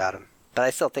lot better about them. But I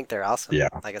still think they're awesome. Yeah.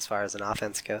 Like as far as an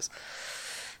offense goes,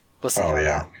 we'll see Oh, how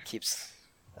yeah. that keeps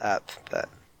up. But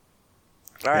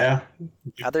all right,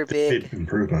 Yeah, Other they made big-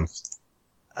 improvements.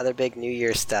 other big New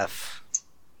Year stuff.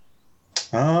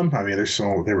 I mean,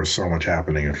 there was so much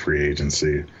happening in free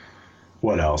agency.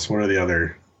 What else? What are the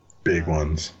other big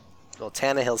ones? Well,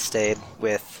 Tannehill stayed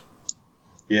with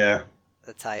Yeah,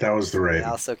 the Titans. that was the right. They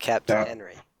also kept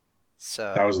Henry.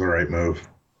 So that was the right move.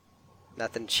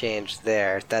 Nothing changed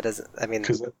there. That doesn't. I mean,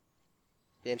 Because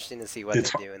be interesting to see what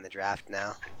they do in the draft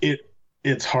now.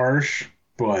 It's harsh,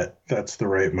 but that's the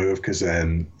right move because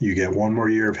then you get one more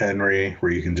year of Henry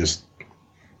where you can just,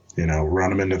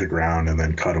 run him into the ground and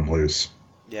then cut him loose.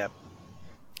 Yep.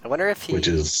 I wonder if he... Which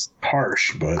is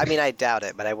harsh, but... I mean, I doubt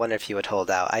it, but I wonder if he would hold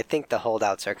out. I think the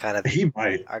holdouts are kind of... He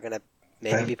might. Are going to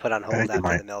maybe be put on hold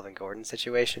after the Melvin Gordon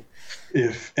situation.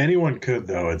 If anyone could,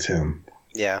 though, it's him.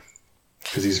 Yeah.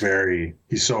 Because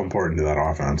he's so important to that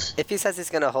offense. If he says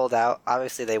he's going to hold out,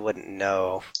 obviously they wouldn't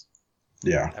know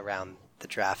around the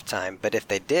draft time. But if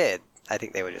they did, I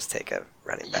think they would just take a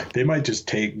running back. They might just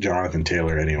take Jonathan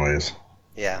Taylor anyways.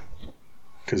 Yeah.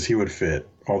 Because he would fit.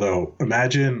 Although,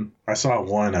 imagine, I saw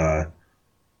one...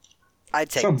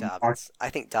 I'd take Dobbins. I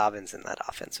think Dobbins in that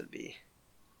offense would be...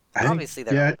 Obviously,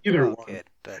 they're all good.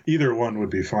 But... Either one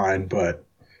would be fine, but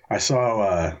I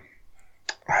saw...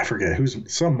 I forget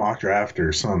some mock draft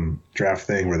or some draft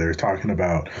thing where they were talking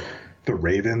about the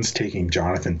Ravens taking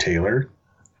Jonathan Taylor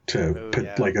to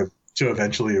to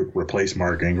eventually replace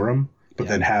Mark Ingram, but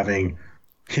then having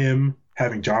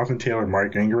Jonathan Taylor,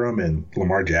 Mark Ingram, and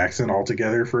Lamar Jackson all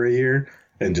together for a year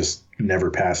and just never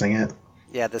passing it.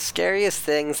 Yeah, the scariest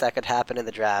things that could happen in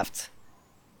the draft,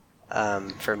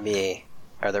 for me,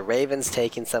 are the Ravens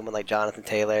taking someone like Jonathan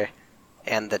Taylor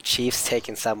and the Chiefs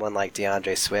taking someone like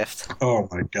DeAndre Swift. Oh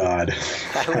my God.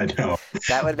 I know.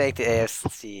 That would make the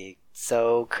AFC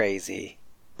so crazy.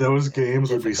 Those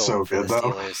games would be so good, though.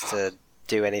 Steelers to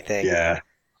do anything. Yeah.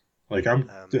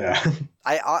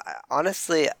 I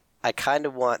honestly, I kind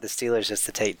of want the Steelers just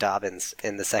to take Dobbins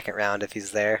in the second round if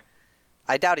he's there.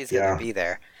 I doubt he's going to be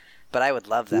there, but I would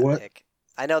love that pick.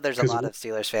 I know there's a lot of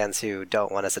Steelers fans who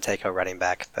don't want us to take a running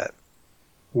back, but...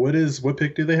 What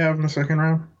pick do they have in the second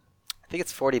round? I think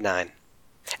it's 49.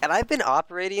 And I've been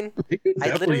operating...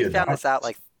 I literally found this out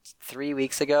like 3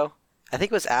 weeks ago. I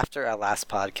think it was after our last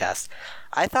podcast.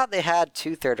 I thought they had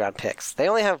 2 third-round picks. They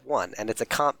only have 1, and it's a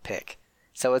comp pick.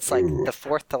 So it's like the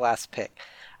fourth to last pick.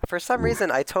 For some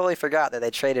reason, I totally forgot that they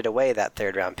traded away that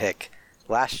third-round pick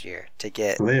last year to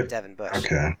get Devin Bush.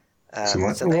 Okay.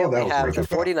 So they only have the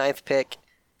 49th pick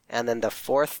and then the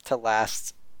fourth to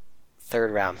last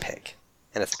third-round pick.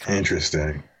 And it's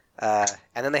interesting. And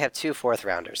then they have 2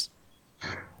 fourth-rounders.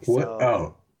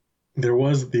 There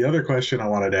was the other question I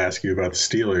wanted to ask you about the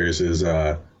Steelers is,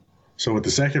 so with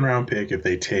the second-round pick, if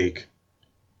they take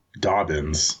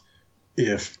Dobbins,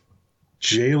 if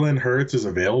Jalen Hurts is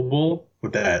available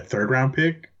with that third-round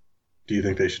pick, do you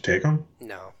think they should take him?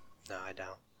 No, I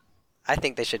don't. I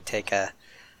think they should take I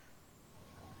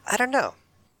don't know.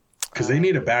 Because they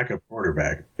need a backup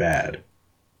quarterback bad.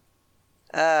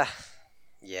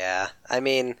 Yeah. I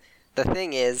mean, the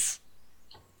thing is,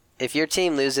 if your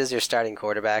team loses your starting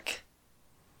quarterback,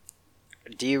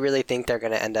 do you really think they're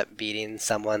going to end up beating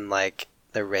someone like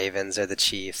the Ravens or the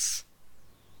Chiefs?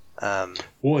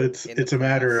 Well, it's a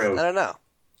matter of... I don't know.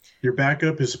 Your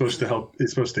backup is supposed to help.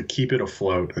 It's supposed to keep it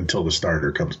afloat until the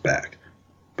starter comes back.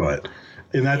 But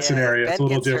in that scenario, it's a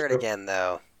little different. Ben gets hurt again,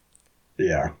 though.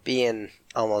 Yeah. Being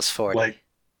almost 40.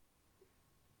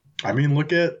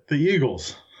 Look at the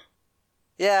Eagles.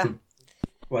 Yeah.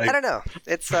 I don't know.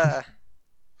 It's a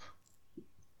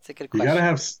good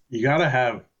question. You gotta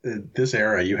have in this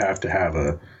era. You have to have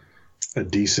a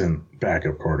decent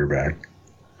backup quarterback.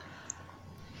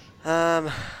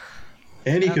 And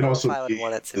he can also I would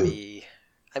want it to be...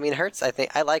 I mean, Hurts, I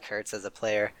think... I like Hurts as a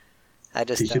player.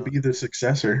 He could be the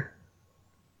successor.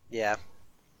 Yeah.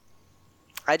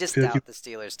 I just doubt the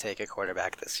Steelers take a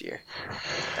quarterback this year.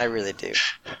 I really do.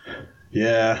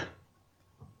 Yeah.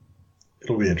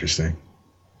 It'll be interesting.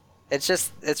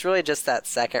 It's really just that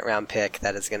second round pick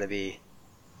that is going to be...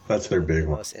 That's their big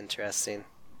one. Most interesting.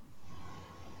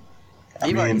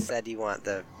 You've already said you want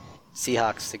the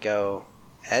Seahawks to go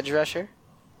edge rusher?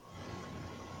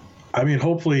 I mean,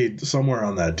 hopefully somewhere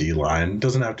on that D line. It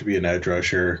doesn't have to be an edge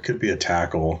rusher. Could be a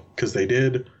tackle because they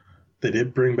did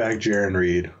bring back Jarran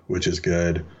Reed, which is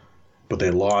good, but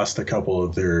they lost a couple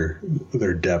of their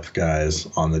depth guys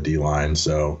on the D line.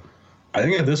 So I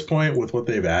think at this point, with what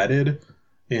they've added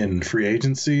in free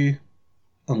agency,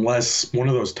 unless one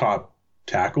of those top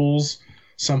tackles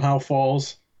somehow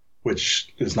falls,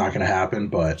 which is not going to happen,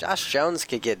 but Josh Jones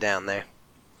could get down there.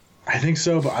 I think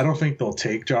so, but I don't think they'll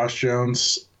take Josh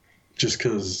Jones just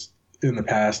because in the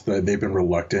past they've been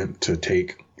reluctant to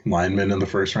take linemen in the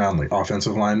first round, like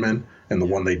offensive linemen, and the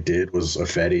one they did was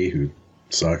Ifedi, who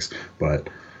sucks. But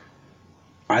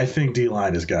I think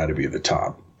D-line has got to be the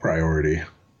top priority.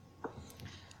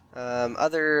 Any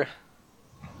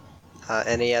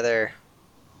other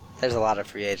There's a lot of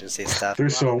free agency stuff.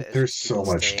 There's so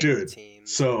much, dude.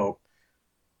 So,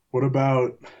 what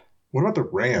about the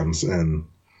Rams and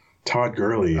Todd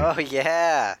Gurley? Oh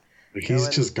yeah, like, he's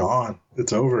just gone.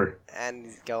 It's over. And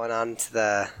he's going on to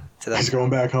the. He's going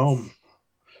back home.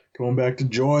 Going back to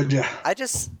Georgia. I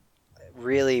just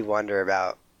really wonder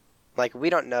about, like, we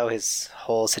don't know his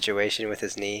whole situation with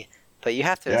his knee, but you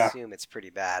have to assume it's pretty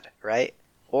bad, right?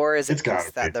 Or is it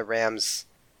just that the Rams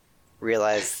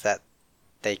realize that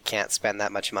they can't spend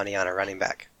that much money on a running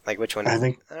back? Like, which one? I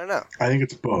don't know. I think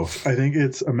it's both. I think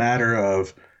it's a matter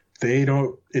of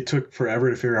it took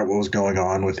forever to figure out what was going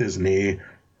on with his knee,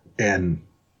 and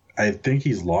I think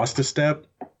he's lost a step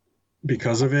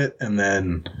because of it. And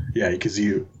then, because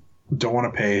you don't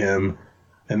want to pay him,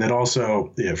 and then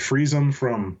also frees him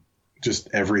from just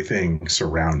everything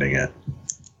surrounding it.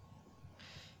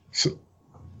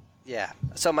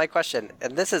 So my question,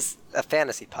 and this is a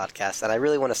fantasy podcast, and I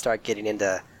really want to start getting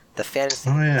into the fantasy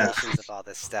implications of all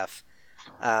this stuff.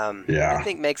 I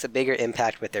think makes a bigger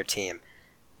impact with their team.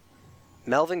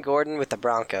 Melvin Gordon with the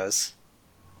Broncos,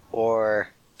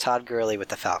 or Todd Gurley with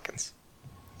the Falcons.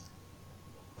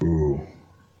 Ooh.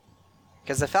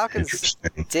 Because the Falcons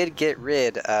did get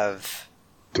rid of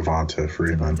Devonta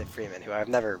Freeman, who I've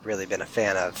never really been a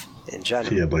fan of in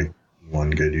general. He had like one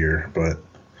good year, but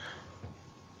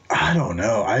I don't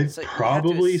know. I'd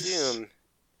assume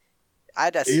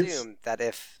that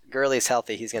if Gurley's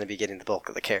healthy, he's going to be getting the bulk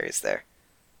of the carries there.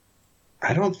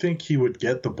 I don't think he would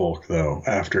get the bulk, though,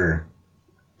 after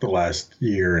the last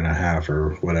year and a half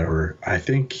or whatever. I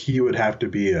think he would have to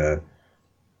be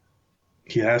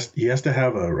he has to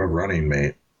have a running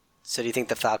mate. So do you think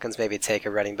the Falcons maybe take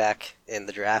a running back in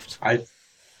the draft? I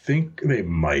think they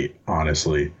might,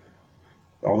 honestly.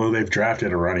 Although they've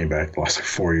drafted a running back the last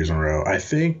 4 years in a row. I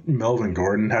think Melvin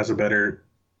Gordon has a better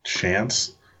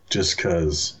chance just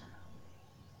because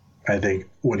I think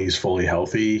when he's fully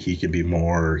healthy, he can do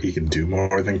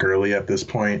more than Gurley at this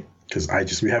point.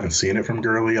 Because we haven't seen it from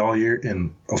Gurley all year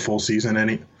in a full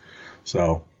season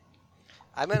So,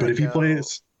 I'm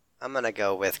going to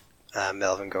go with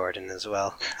Melvin Gordon as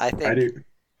well. I think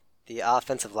the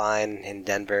offensive line in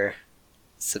Denver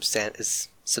is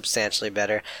substantially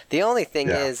better. The only thing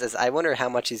is I wonder how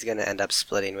much he's going to end up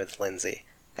splitting with Lindsey.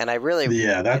 And I really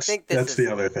that's the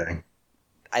other thing.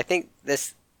 I think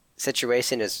this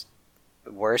situation is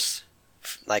worse.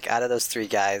 Like, out of those three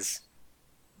guys,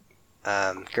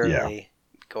 Gurley,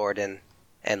 Gordon,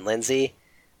 and Lindsey,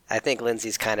 I think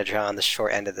Lindsey's kind of drawing the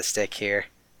short end of the stick here.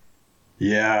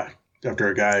 Yeah, after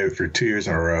a guy who for 2 years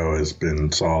in a row has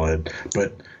been solid.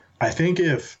 But I think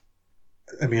I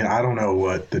don't know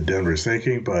what the Denver's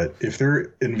thinking, but if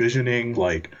they're envisioning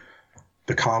like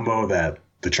the combo that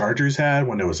the Chargers had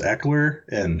when it was Eckler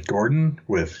and Gordon,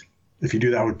 if you do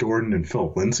that with Gordon and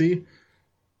Philip Lindsay,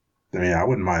 I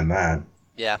wouldn't mind that.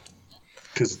 Yeah.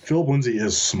 Because Philip Lindsay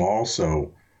is small,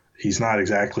 so he's not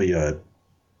exactly a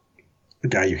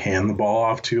guy you hand the ball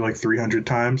off to like 300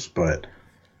 times, but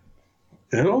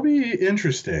it'll be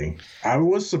interesting. I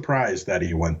was surprised that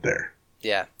he went there.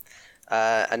 Yeah.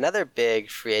 Another big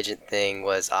free agent thing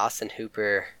was Austin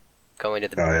Hooper going to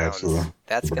the Browns.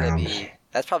 That's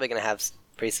probably going to have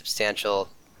pretty substantial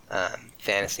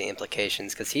fantasy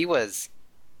implications because he was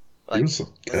he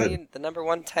the number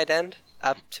one tight end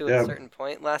up to a certain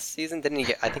point last season? Didn't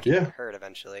he I think he got hurt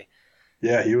eventually.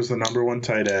 Yeah, he was the number one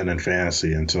tight end in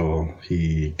fantasy until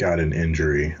he got an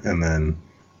injury, and then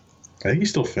I think he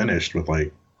still finished with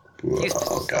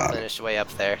finished way up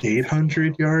there,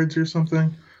 800 yards or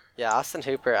something. Yeah, Austin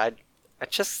Hooper, I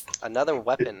just another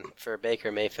weapon for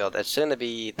Baker Mayfield. It's going to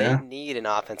be they need an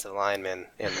offensive lineman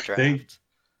in the draft.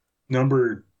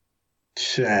 Number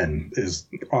 10 is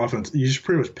offense. You just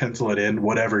pretty much pencil it in.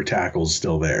 Whatever tackle's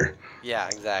still there. Yeah,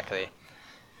 exactly.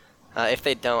 If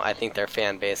they don't, I think their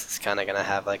fan base is kind of going to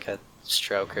have like a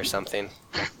stroke or something.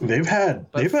 They've had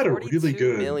a really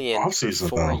good offseason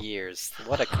for 4 years.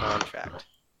 What a contract!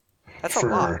 That's a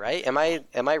lot, right? Am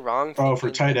I wrong?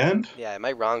 For tight end? Yeah, am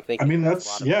I wrong thinking?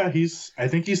 I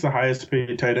think he's the highest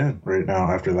paid tight end right now.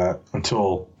 After that,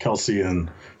 until Kelsey and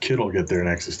Kittle get their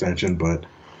next extension, but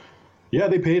yeah,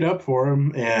 they paid up for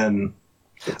him, and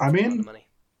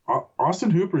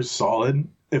Austin Hooper's solid.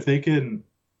 If they can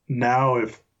now,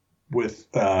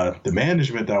 with the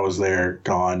management that was there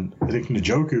gone, I think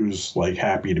Njoku's like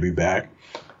happy to be back.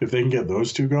 If they can get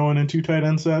those two going in two tight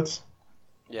end sets.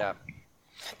 Yeah.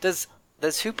 Does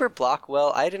Hooper block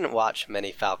well? I didn't watch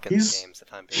many Falcons games.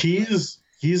 If I'm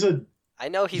being I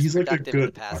know he's productive in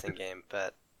the passing game,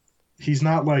 but he's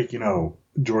not like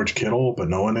George Kittle, but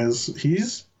no one is.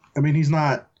 He's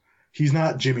not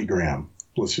Jimmy Graham.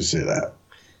 Let's just say that.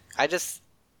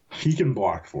 He can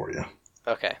block for you.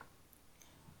 Okay.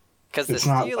 Because the It's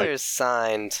not Steelers like-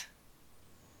 signed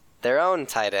their own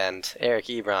tight end, Eric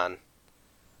Ebron.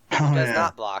 He Oh, does yeah.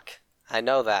 not block. I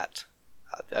know that.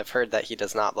 I've heard that he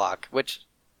does not block, which,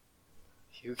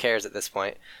 who cares at this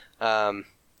point?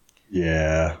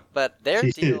 Yeah. But their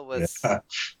deal was Yeah.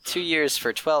 2 years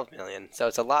for $12 million, so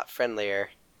it's a lot friendlier.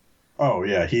 Oh,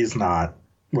 yeah, he's not.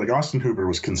 Like, Austin Hooper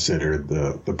was considered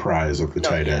the prize of the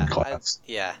tight end class.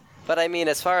 Yeah. But I mean,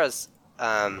 as far as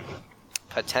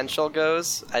potential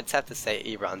goes, I'd have to say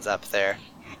Ebron's up there.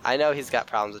 I know he's got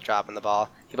problems with dropping the ball,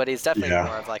 but he's definitely Yeah.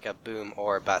 more of like a boom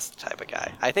or bust type of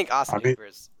guy. I think Austin Hooper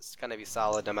is going to be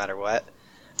solid no matter what,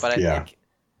 but I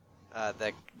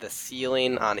think the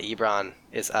ceiling on Ebron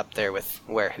is up there with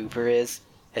where Hooper is.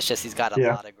 It's just he's got a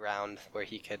lot of ground where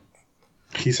he could.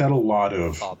 He's had a lot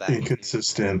of fall back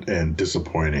inconsistent and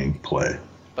disappointing play.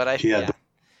 But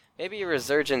maybe a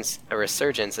resurgence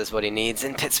is what he needs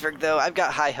in Pittsburgh, though. I've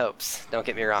got high hopes. Don't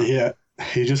get me wrong. Yeah,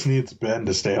 he just needs Ben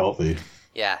to stay healthy.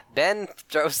 Yeah, Ben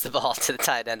throws the ball to the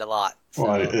tight end a lot. So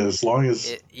Well, as long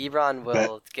as Ebron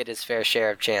will get his fair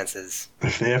share of chances.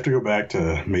 if they have to go back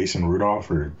to Mason Rudolph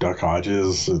or Duck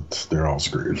Hodges, they're all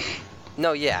screwed.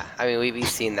 No, yeah. I mean, we've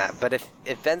seen that. But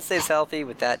if Ben stays healthy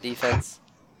with that defense...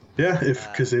 Yeah,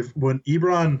 because when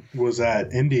Ebron was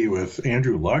at Indy with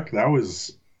Andrew Luck,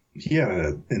 he had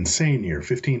an insane year.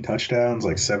 15 touchdowns,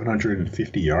 like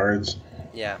 750 yards.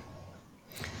 Yeah.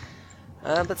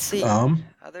 Let's see.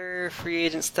 Other free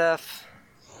agent stuff.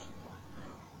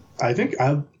 I think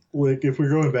if we're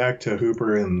going back to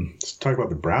Hooper and talk about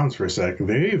the Browns for a sec,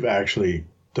 they've actually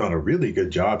done a really good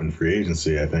job in free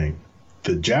agency, I think.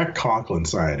 The Jack Conklin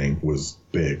signing was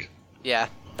big. Yeah,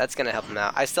 that's going to help them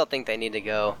out. I still think they need to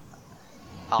go.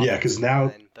 Yeah, because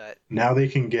now they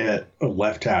can get a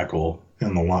left tackle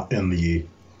in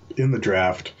the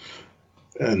draft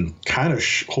and kind of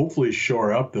hopefully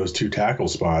shore up those two tackle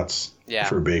spots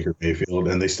for Baker Mayfield.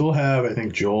 And they still have, I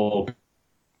think, Joel,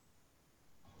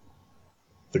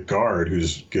 the guard,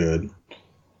 who's good.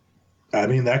 I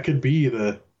mean, that could be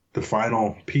the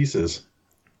final pieces.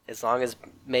 As long as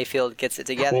Mayfield gets it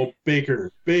together. Well,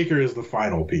 Baker is the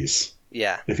final piece.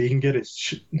 Yeah. If he can get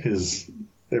his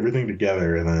everything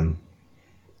together, and then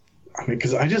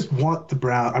because I just want the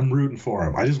Brown. I'm rooting for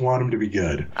him. I just want him to be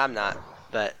good. I'm not,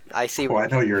 but I see. Well, I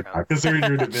know you're not because they're in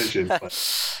your division. But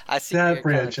I see that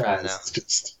franchise is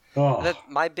just. Oh.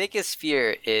 My biggest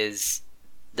fear is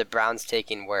the Browns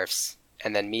taking Wirfs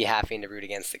and then me having to root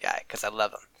against the guy because I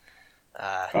love him.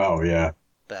 Oh yeah.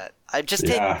 But I just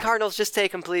take Cardinals. Just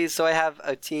take him, please, so I have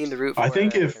a team to root for. I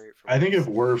think if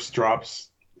Wirfs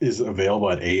is available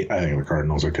at 8, I think the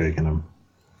Cardinals are taking him.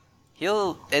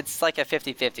 It's like a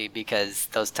 50-50 because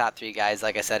those top 3 guys,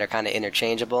 like I said, are kind of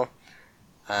interchangeable.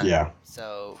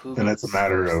 So and it's a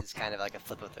matter of it's kind of like a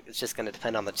flip of it's just going to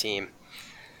depend on the team.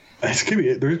 It's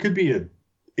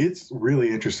really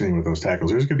interesting with those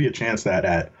tackles. There's going to be a chance that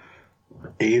at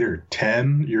 8 or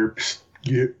 10,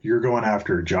 you're going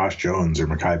after Josh Jones or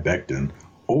Mekhi Becton,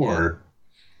 or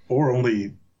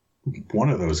only one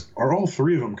of those, or all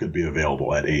 3 of them could be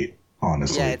available at 8.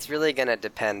 Honestly, yeah, it's really gonna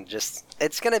depend.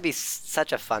 It's gonna be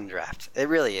such a fun draft. It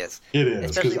really is. It is,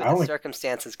 especially with the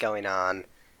circumstances going on.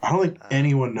 I don't think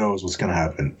anyone knows what's gonna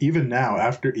happen. Even now,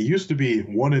 after it used to be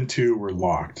 1 and 2 were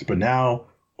locked, but now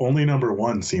only number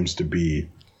 1 seems to be.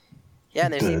 Yeah,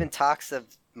 and there's even talks of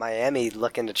Miami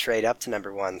looking to trade up to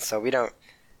number 1. So we don't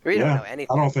know anything.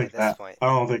 I don't think at this point. I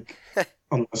don't think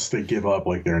unless they give up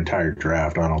like their entire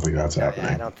draft, I don't think that's happening.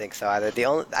 Yeah, I don't think so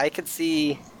either. I could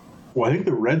see. Well, I think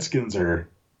the Redskins they're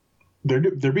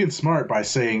being smart by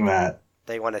saying that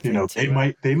they want to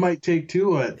take they might take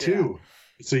Tua at 2.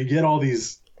 So you get all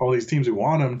these teams who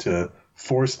want them to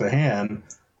force the hand,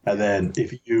 and then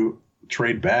if you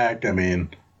trade back, I mean,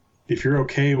 if you're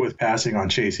okay with passing on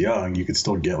Chase Young, you could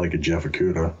still get like a Jeff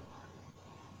Okudah.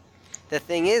 The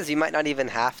thing is, you might not even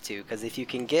have to, because if you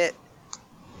can get,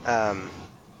 I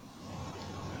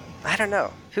don't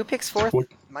know, who picks 4th?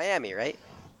 Miami, right?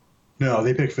 No,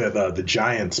 they pick 5th. The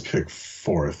Giants pick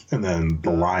 4th, and then the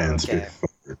Lions pick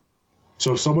 3rd.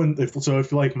 So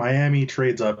if like Miami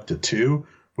trades up to 2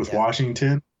 with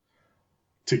Washington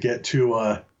to get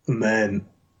Tua, and then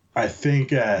I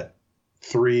think at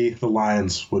 3 the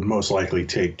Lions would most likely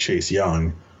take Chase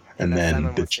Young, and then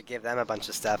someone wants to give them a bunch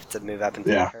of stuff to move up and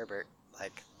take Herbert,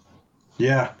 like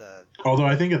Although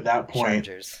I think at that point,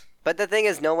 Chargers. But the thing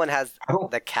is, no one has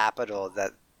the capital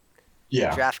that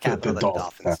draft capital that the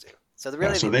Dolphins do. So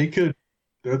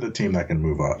they're the team that can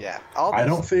move up. Yeah. I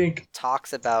don't think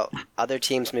talks about other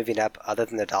teams moving up other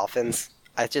than the Dolphins,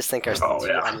 I just think are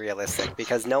too unrealistic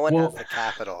because no one has the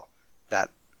capital that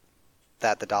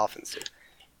the Dolphins do.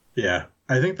 Yeah.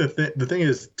 I think the thing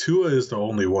is, Tua is the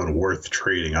only one worth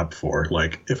trading up for.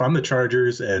 Like, if I'm the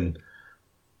Chargers and,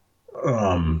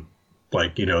 um,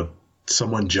 like,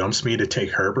 someone jumps me to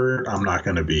take Herbert, I'm not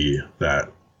going to be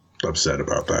that upset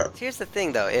about that. Here's the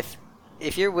thing, though.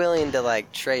 If you're willing to,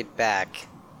 like, trade back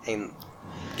and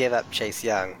give up Chase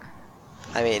Young,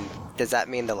 I mean, does that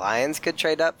mean the Lions could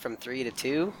trade up from 3 to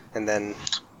 2? And then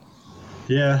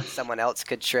Yeah. someone else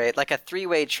could trade, like a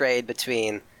three-way trade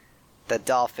between the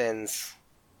Dolphins,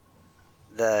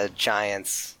 the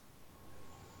Giants,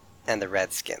 and the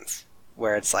Redskins,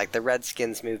 where it's like the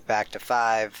Redskins move back to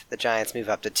 5, the Giants move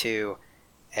up to 2,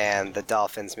 and the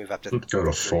Dolphins move up to Go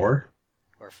to 4?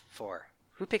 or 4.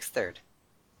 Who picks third?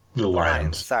 The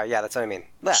Lions. Sorry, yeah, that's what I mean.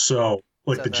 Yeah. So,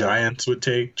 the Giants would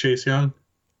take Chase Young?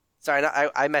 Sorry, no,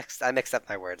 I mixed up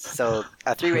my words. So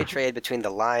a three-way trade between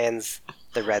the Lions,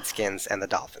 the Redskins, and the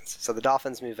Dolphins. So the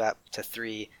Dolphins move up to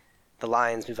 3, the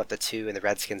Lions move up to 2, and the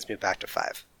Redskins move back to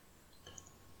 5.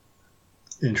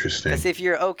 Interesting. Because if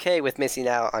you're okay with missing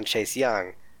out on Chase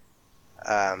Young,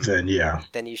 then yeah,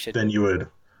 then you should. Then you would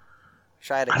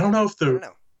try it again. I don't know if I don't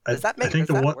know. Does that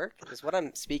work? Is what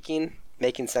I'm speaking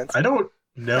making sense? I don't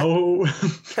know.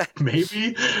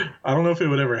 Maybe. I don't know if it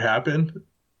would ever happen.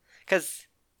 Because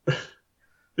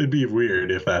it'd be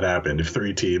weird if that happened. If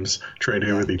 3 teams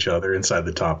traded with each other inside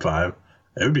the top 5,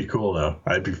 it would be cool though.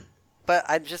 But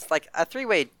I'm just like a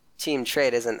 3-way team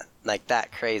trade isn't like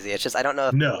that crazy. It's just I don't know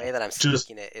if the way that I'm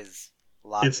speaking it is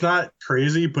logical. It's not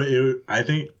crazy, but I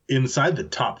think inside the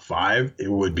top 5,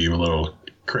 it would be a little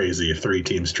crazy if 3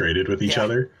 teams traded with each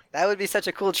other. That would be such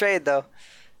a cool trade, though.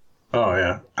 Oh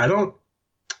yeah, I don't.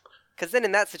 Because then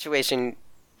in that situation,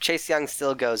 Chase Young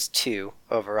still goes 2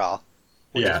 overall,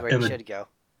 which is where he should go.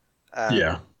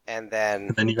 And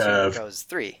then you goes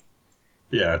 3.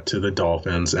 Yeah, to the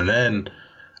Dolphins, and then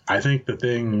I think the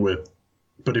thing with.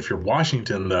 But if you're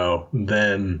Washington, though,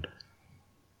 then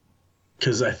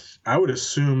because I would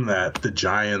assume that the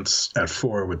Giants at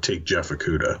 4 would take Jeff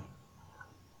Okudah.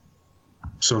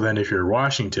 So then if you're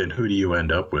Washington, who do you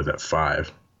end up with at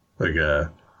 5? Like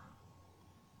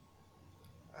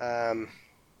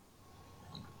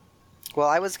well,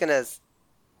 I was gonna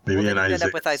maybe end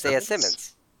up with Isaiah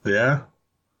Simmons. Yeah.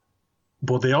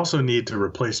 Well, they also need to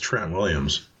replace Trent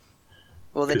Williams.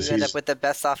 Well, then you end up with the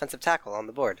best offensive tackle on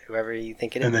the board, whoever you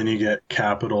think it is. And then you get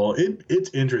capital. It's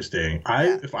interesting.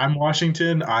 If I'm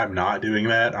Washington, I'm not doing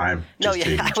that. I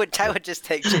would just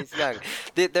take Chase Young.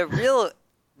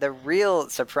 The real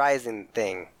surprising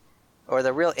thing, or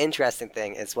the real interesting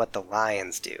thing, is what the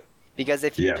Lions do. Because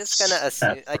if you're just gonna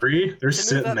assume, at 3, they're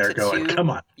sitting there going, 2, "Come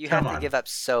on, you have to give up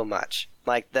so much."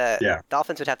 Like the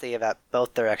Dolphins would have to give up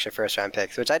both their extra first-round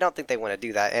picks, which I don't think they want to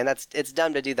do that, and it's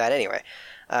dumb to do that anyway.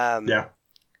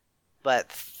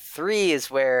 But 3 is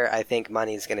where I think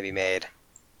money is going to be made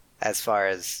as far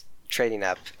as trading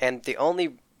up. And the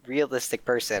only realistic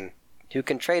person who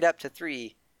can trade up to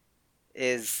 3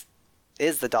 is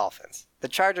the Dolphins. The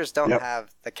Chargers don't have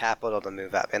the capital to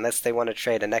move up unless they want to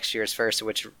trade a next year's first,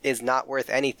 which is not worth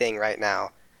anything right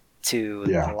now to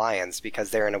the Lions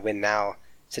because they're in a win-now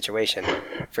situation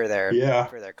for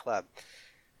their club.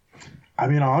 I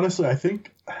mean, honestly, I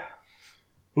think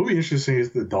what would be interesting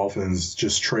is the Dolphins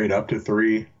just trade up to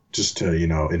 3 just to,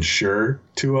 ensure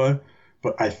Tua.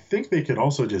 But I think they could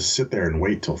also just sit there and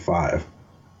wait till 5.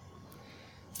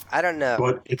 I don't know.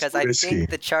 But because I think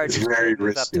the Chargers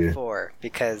move up to 4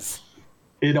 because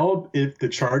if the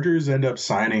Chargers end up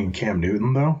signing Cam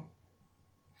Newton though.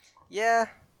 Yeah.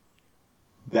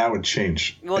 That would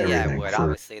change everything. Well, yeah, it would.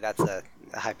 Obviously, that's a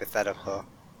hypothetical.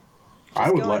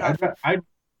 I'd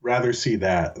rather see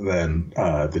that than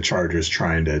the Chargers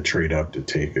trying to trade up to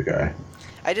take a guy.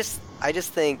 I just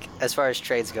think, as far as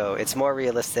trades go, it's more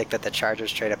realistic that the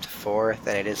Chargers trade up to 4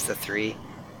 than it is to 3.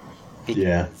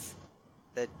 Because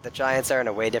the Giants are in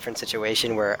a way different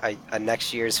situation where a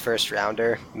next year's first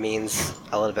rounder means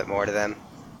a little bit more to them.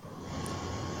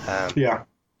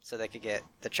 So they could get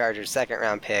the Chargers'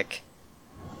 second-round pick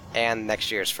and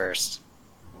next year's first.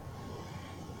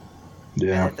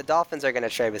 Yeah. And if the Dolphins are going to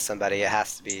trade with somebody, it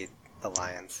has to be the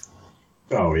Lions.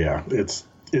 Oh yeah, it's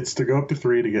to go up to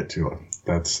 3 to get to him.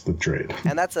 That's the trade.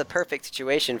 And that's a perfect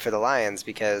situation for the Lions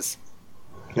because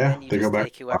they go back.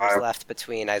 Take whoever's left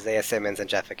between Isaiah Simmons and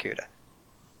Jeff Okudah.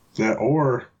 Yeah,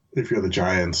 or if you're the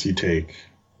Giants, they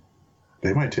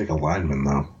might take a lineman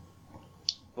though.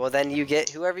 Well, then you get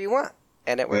whoever you want,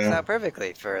 and it works out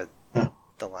perfectly for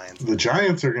the Lions. The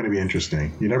Giants are going to be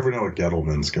interesting. You never know what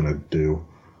Gettleman's going to do.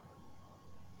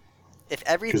 If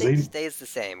everything stays the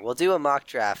same, we'll do a mock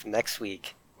draft next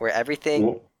week where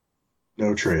everything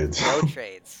No trades. No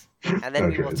trades. And then No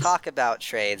we will trades. talk about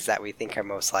trades that we think are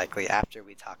most likely after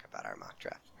we talk about our mock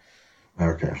draft.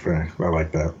 Okay, fair. I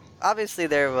like that. Obviously,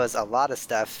 there was a lot of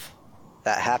stuff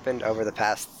that happened over the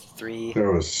past 3.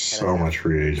 There was so much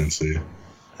free agency.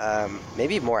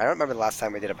 Maybe more. I don't remember the last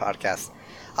time we did a podcast.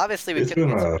 Obviously, we It's couldn't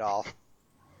been get to a- it all.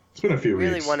 It's been a few We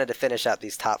really weeks. wanted to finish up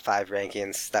these top 5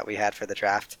 rankings that we had for the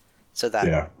draft so that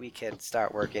Yeah. we could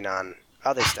start working on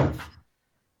other stuff.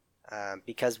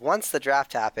 Because once the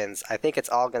draft happens, I think it's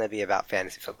all going to be about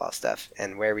fantasy football stuff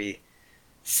and where we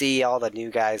see all the new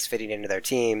guys fitting into their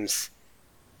teams,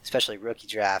 especially rookie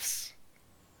drafts.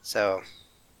 So,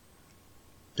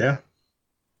 Yeah.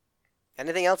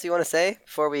 anything else you want to say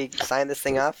before we sign this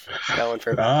thing off? Going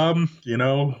for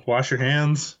Wash your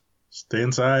hands, stay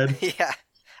inside. yeah.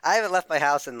 I haven't left my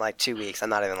house in like 2 weeks. I'm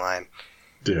not even lying.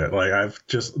 Dude, like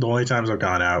the only times I've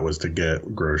gone out was to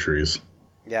get groceries,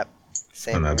 Yep.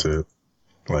 Same. and that's it.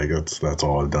 Like that's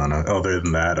all I've done. Other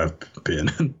than that, I've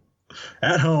been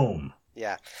at home.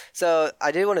 Yeah. So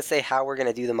I did want to say how we're going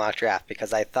to do the mock draft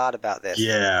because I thought about this.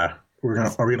 Yeah, are we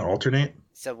gonna alternate?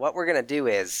 So what we're going to do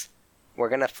is we're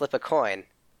going to flip a coin,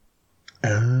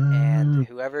 and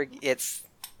whoever gets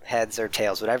heads or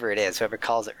tails, whatever it is, whoever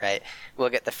calls it right, will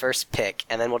get the first pick,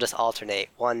 and then we'll just alternate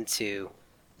 1, 2,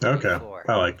 Okay, 4.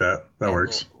 I like that. That And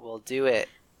works. We'll do it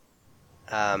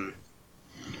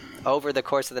over the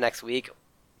course of the next week.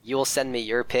 You'll send me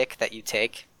your pick that you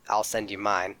take. I'll send you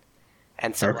mine.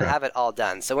 And so Okay. we'll have it all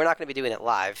done. So we're not going to be doing it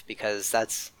live because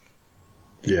that's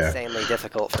Yeah. insanely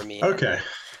difficult for me. Okay.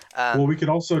 Well, we could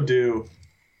also do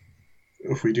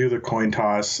if we do the coin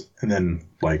toss and then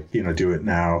do it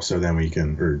now, so then we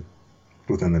can, or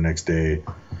within the next day,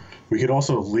 we could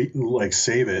also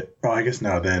save it. Oh, I guess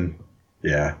no. Then,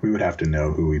 yeah, we would have to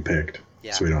know who we picked,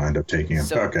 Yeah. so we don't end up taking him.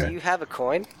 So Okay. do you have a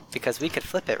coin? Because we could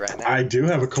flip it right now. I do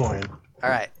have a coin. All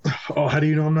right. Oh, how do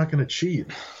you know I'm not going to cheat?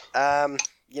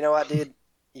 You know what, dude?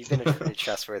 You've been a pretty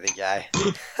trustworthy guy.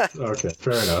 Okay,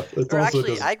 fair enough. It's Or also actually,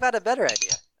 just- I got a better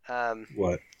idea.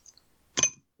 what?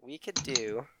 We could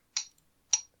do...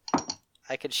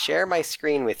 I could share my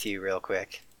screen with you real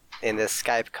quick in this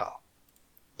Skype call.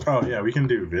 Oh yeah, we can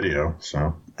do video.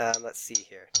 So Let's see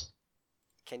here.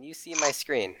 Can you see my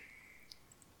screen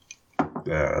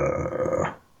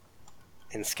uh,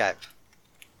 in Skype?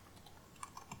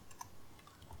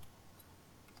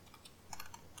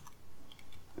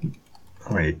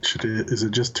 wait, is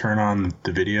it just turn on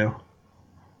the video?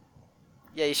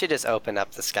 Yeah, you should just open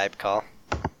up the Skype call.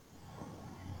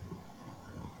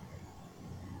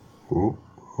 Ooh,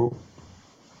 ooh.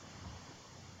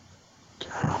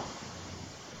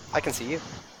 I can see you.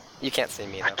 You can't see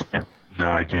me, though.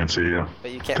 No, I can't see you.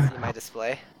 But you can't see my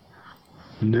display.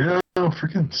 No,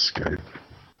 freaking Skype.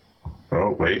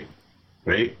 Oh, wait.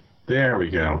 There we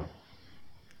go.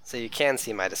 So you can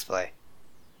see my display.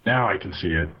 Now I can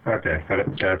see it. Okay, got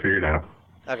it figured out.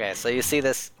 Okay, so you see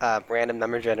this random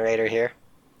number generator here?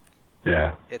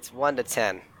 Yeah. It's 1 to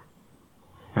 10.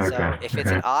 Okay. So if it's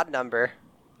an odd number,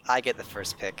 I get the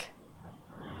first pick.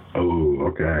 Oh,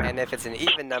 okay. And if it's an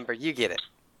even number, you get it.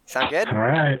 Sound good? All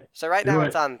right. So right Do now it.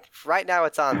 it's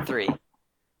on 3.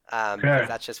 Because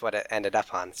that's just what it ended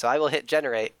up on. So I will hit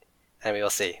generate, and we will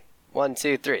see. 1,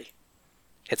 2, 3.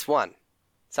 It's 1.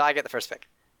 So I get the first pick.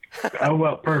 Oh,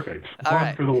 well, perfect. All One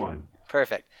right. for the one.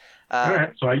 Perfect. All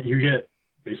right. So you get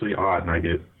basically odd, and I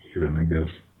get even, I guess.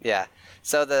 Yeah.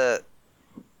 So the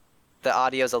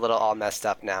audio's a little all messed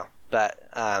up now, but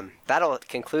that'll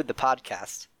conclude the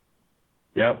podcast,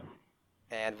 Yep.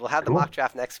 and we'll have the Cool. mock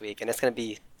draft next week, and it's going to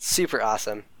be super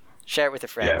awesome. Share it with your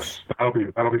friends.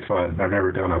 Yes. That'll be fun. I've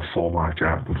never done a full mock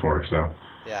draft before, so.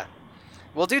 Yeah.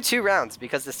 We'll do 2 rounds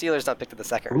because the Steelers don't pick to the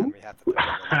second round. We have to.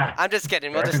 I'm just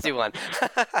kidding. We'll just do 1.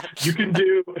 You can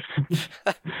do.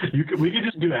 We can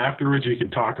just do afterwards. You can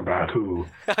talk about who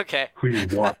Okay. you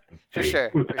want to For take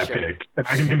sure, with for that sure. pick, and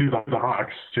I can do the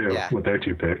Hawks too Yeah. with their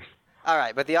 2 picks. All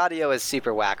right, but the audio is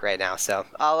super whack right now, so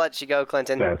I'll let you go,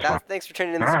 Clinton. That's fine. Thanks for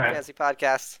tuning in to the All Super right. Fantasy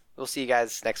Podcast. We'll see you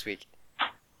guys next week.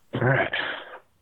 All right.